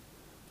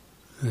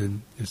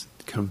 and just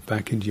come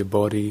back into your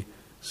body,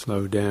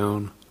 slow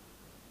down,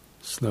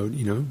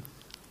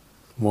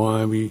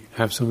 why we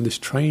have some of this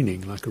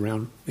training, like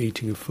around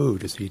eating of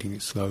food, just eating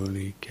it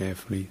slowly,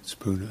 carefully,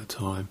 spoon at a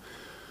time,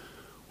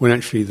 when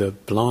actually the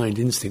blind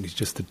instinct is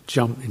just to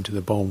jump into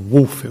the bowl and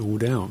wolf it all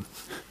down.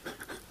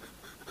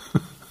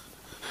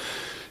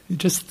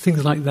 Just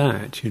things like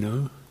that,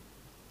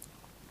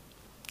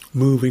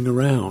 moving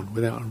around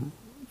without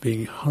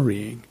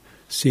hurrying,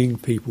 seeing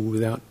people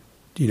without,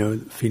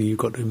 feeling you've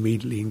got to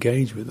immediately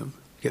engage with them.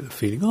 get the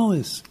feeling, oh,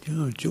 it's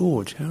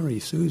George, Harry,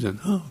 Susan.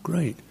 Oh,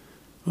 great.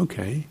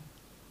 Okay.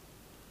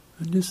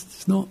 And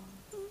just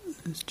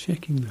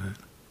checking that.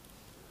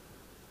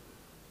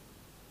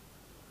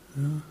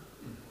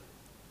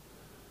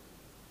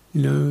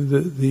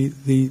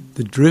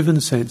 The driven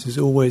sense is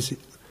always,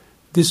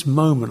 this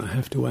moment I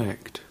have to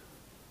act.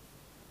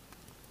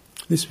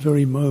 This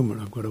very moment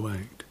I've got to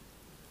act.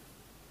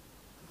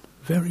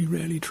 Very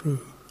rarely true.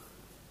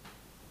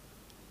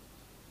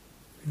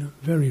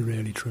 Very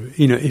rarely true.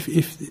 If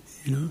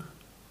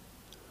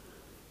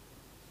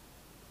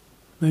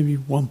maybe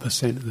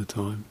 1% of the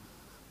time,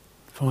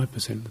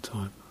 5% of the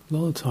time. A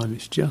lot of the time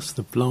it's just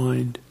the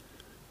blind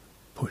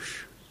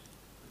push.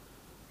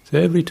 So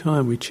every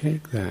time we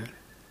check that,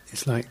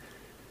 it's like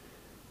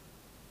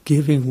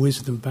giving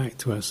wisdom back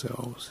to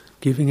ourselves,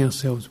 giving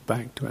ourselves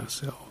back to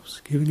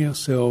ourselves, giving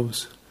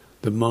ourselves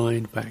the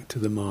mind back to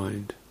the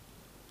mind.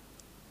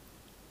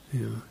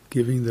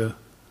 Giving the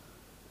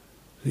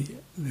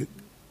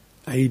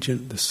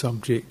agent, the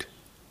subject,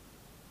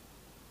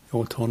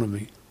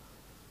 autonomy.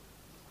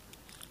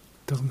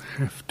 Doesn't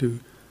have to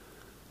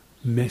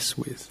mess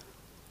with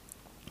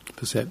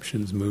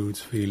perceptions, moods,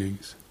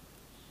 feelings.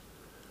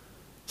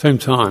 Same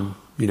time,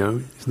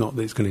 it's not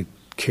that it's going to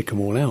kick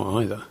them all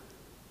out either.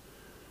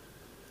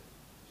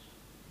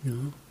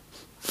 And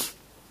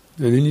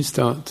then you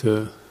start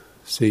to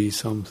see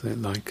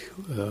something like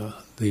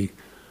the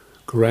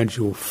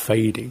gradual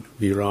fading,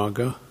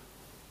 viraga,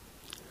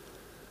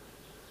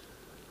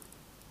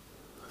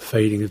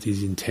 fading of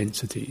these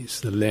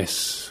intensities, the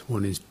less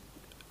one is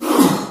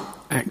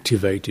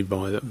activated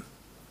by them.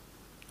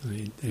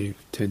 They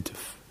tend to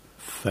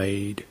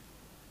fade.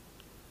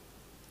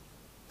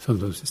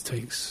 Sometimes it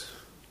takes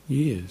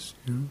years,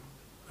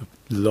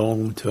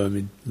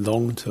 long-term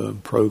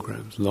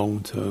programs,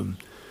 long-term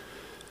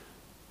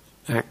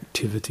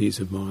activities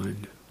of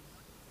mind.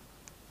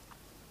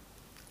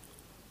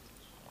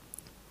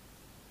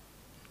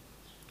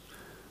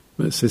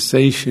 But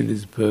cessation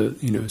is,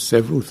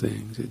 several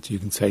things. You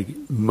can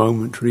take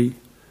momentary,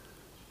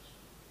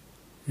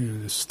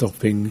 the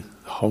stopping,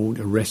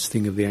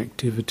 arresting of the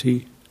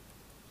activity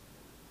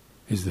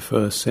is the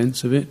first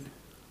sense of it.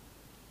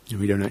 And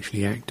we don't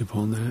actually act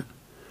upon that.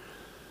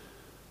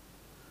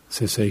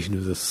 Cessation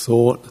of the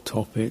thought, the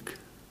topic.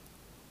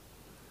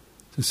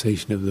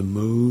 Cessation of the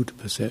mood,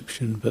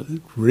 perception. But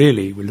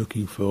really we're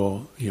looking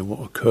for,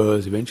 what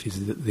occurs eventually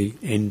is the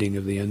ending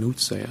of the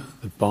anutsaya,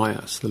 the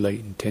bias, the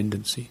latent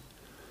tendency.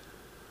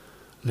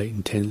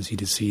 Latent tendency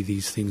to see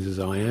these things as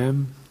I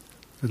am,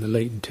 and the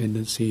latent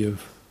tendency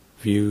of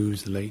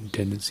views, the latent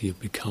tendency of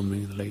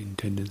becoming, the latent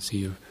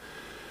tendency of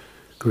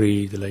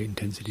greed, the latent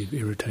tendency of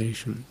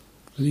irritation.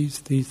 These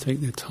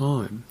take their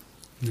time.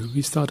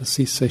 We start to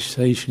see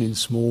cessation in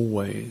small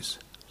ways,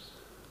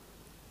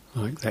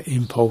 like that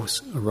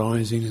impulse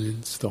arising and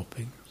then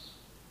stopping.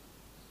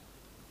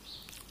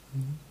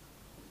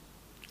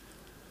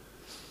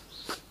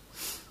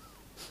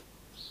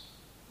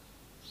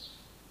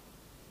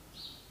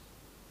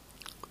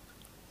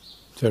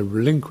 So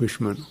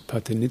relinquishment,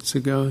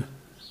 patinitsaga,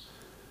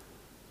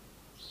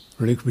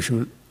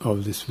 relinquishment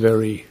of this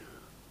very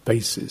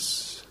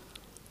basis,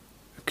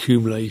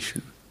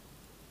 accumulation,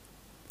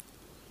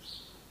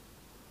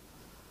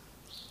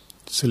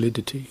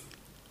 solidity,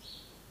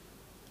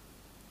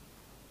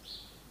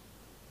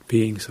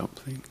 being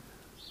something.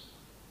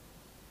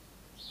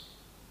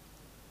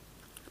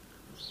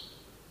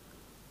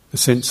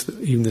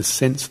 Even the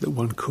sense that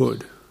one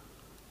could,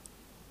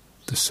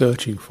 the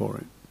searching for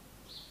it,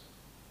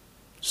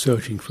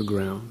 searching for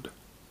ground.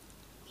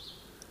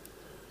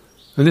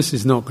 And this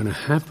is not going to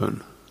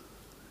happen,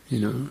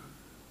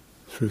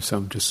 through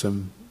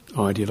some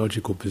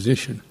ideological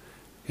position.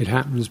 It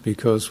happens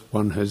because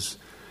one has,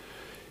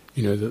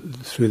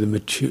 through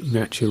the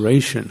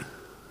maturation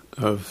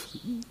of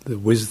the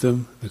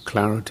wisdom, the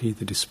clarity,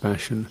 the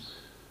dispassion,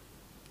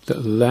 that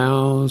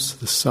allows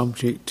the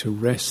subject to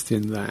rest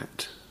in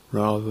that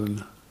rather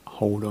than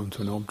hold on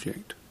to an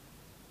object.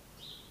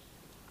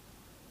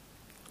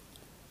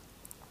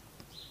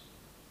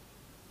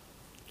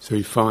 So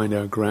we find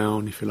our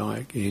ground, if you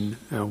like, in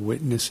our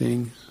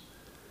witnessing,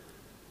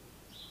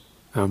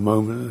 our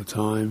moment at a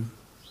time,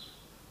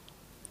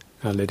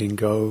 our letting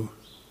go.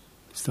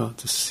 Start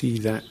to see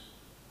that,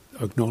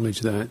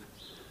 acknowledge that,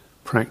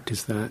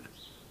 practice that,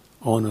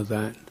 honour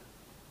that,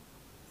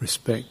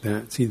 respect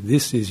that. See,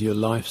 this is your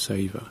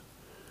lifesaver.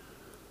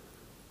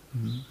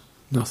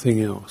 Nothing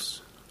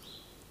else.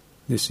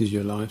 This is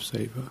your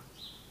lifesaver.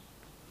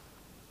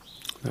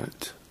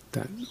 That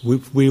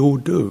we all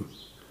do.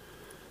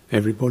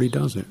 Everybody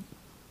does it.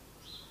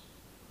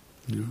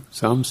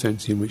 Some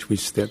sense in which we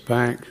step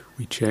back,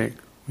 we check,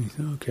 we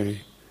say,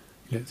 okay,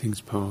 let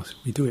things pass.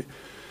 We do it.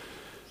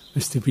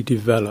 It's to be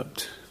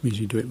developed. It means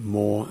you do it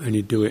more, and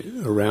you do it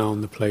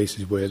around the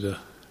places where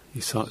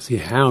you start to see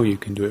how you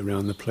can do it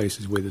around the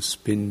places where the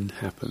spin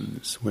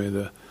happens, where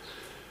the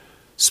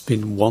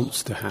spin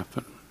wants to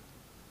happen.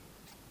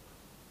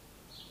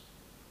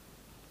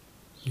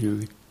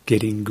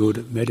 Getting good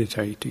at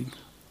meditating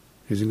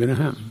isn't going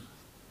to happen.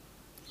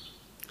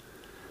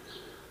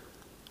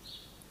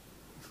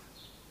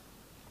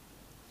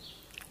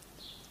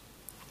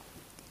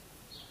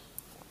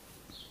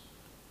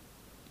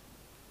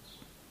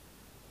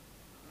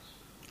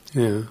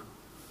 Yeah.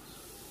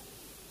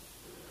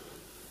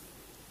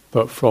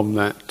 But from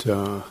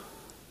that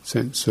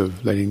sense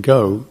of letting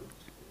go,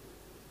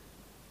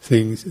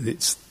 things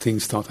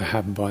start to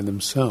happen by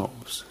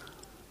themselves.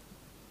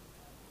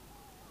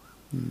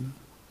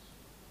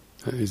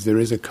 That is, there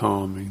is a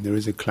calming, there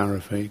is a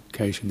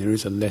clarification, there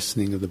is a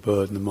lessening of the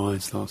burden, the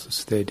mind starts to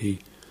steady,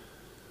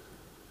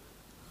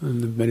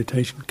 and the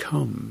meditation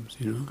comes,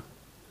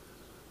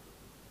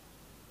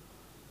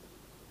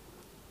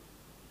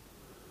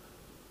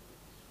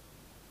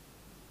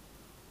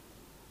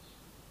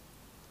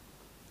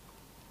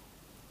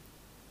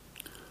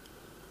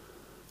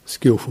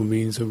 Skillful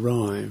means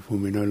arrive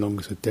when we're no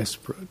longer so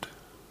desperate.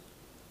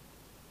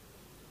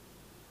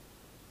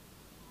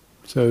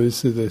 So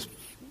this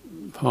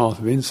path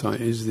of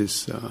insight is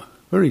this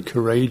very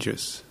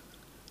courageous,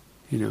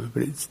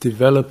 but it's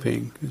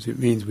developing, because it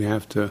means we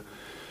have to,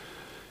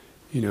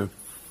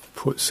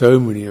 put so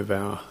many of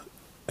our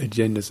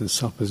agendas and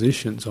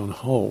suppositions on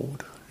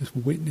hold, just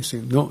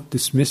witnessing, not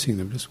dismissing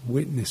them, just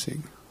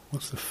witnessing.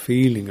 What's the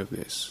feeling of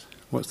this?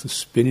 What's the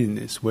spin in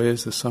this?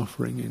 Where's the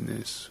suffering in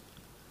this?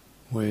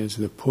 Where's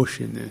the push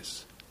in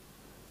this?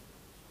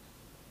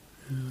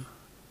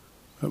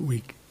 But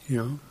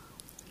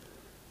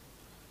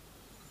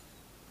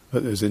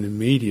but there's an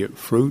immediate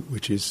fruit,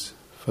 which is,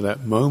 for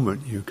that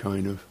moment, you're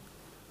kind of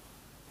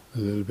a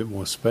little bit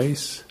more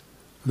space.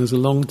 And there's a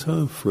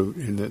long-term fruit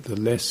in that the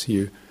less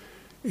you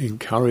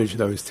encourage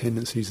those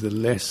tendencies, the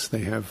less they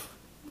have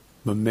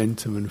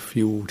momentum and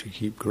fuel to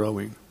keep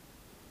growing.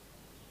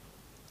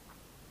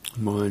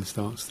 The mind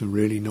starts to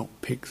really not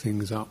pick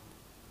things up.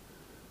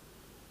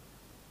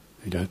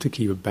 You don't have to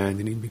keep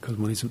abandoning, because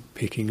one isn't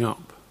picking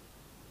up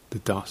the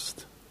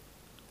dust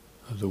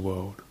of the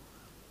world,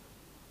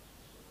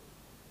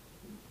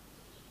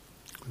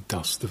 the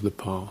dust of the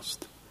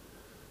past,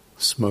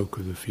 smoke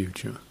of the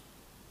future,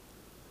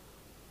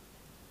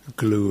 the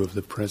glue of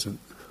the present.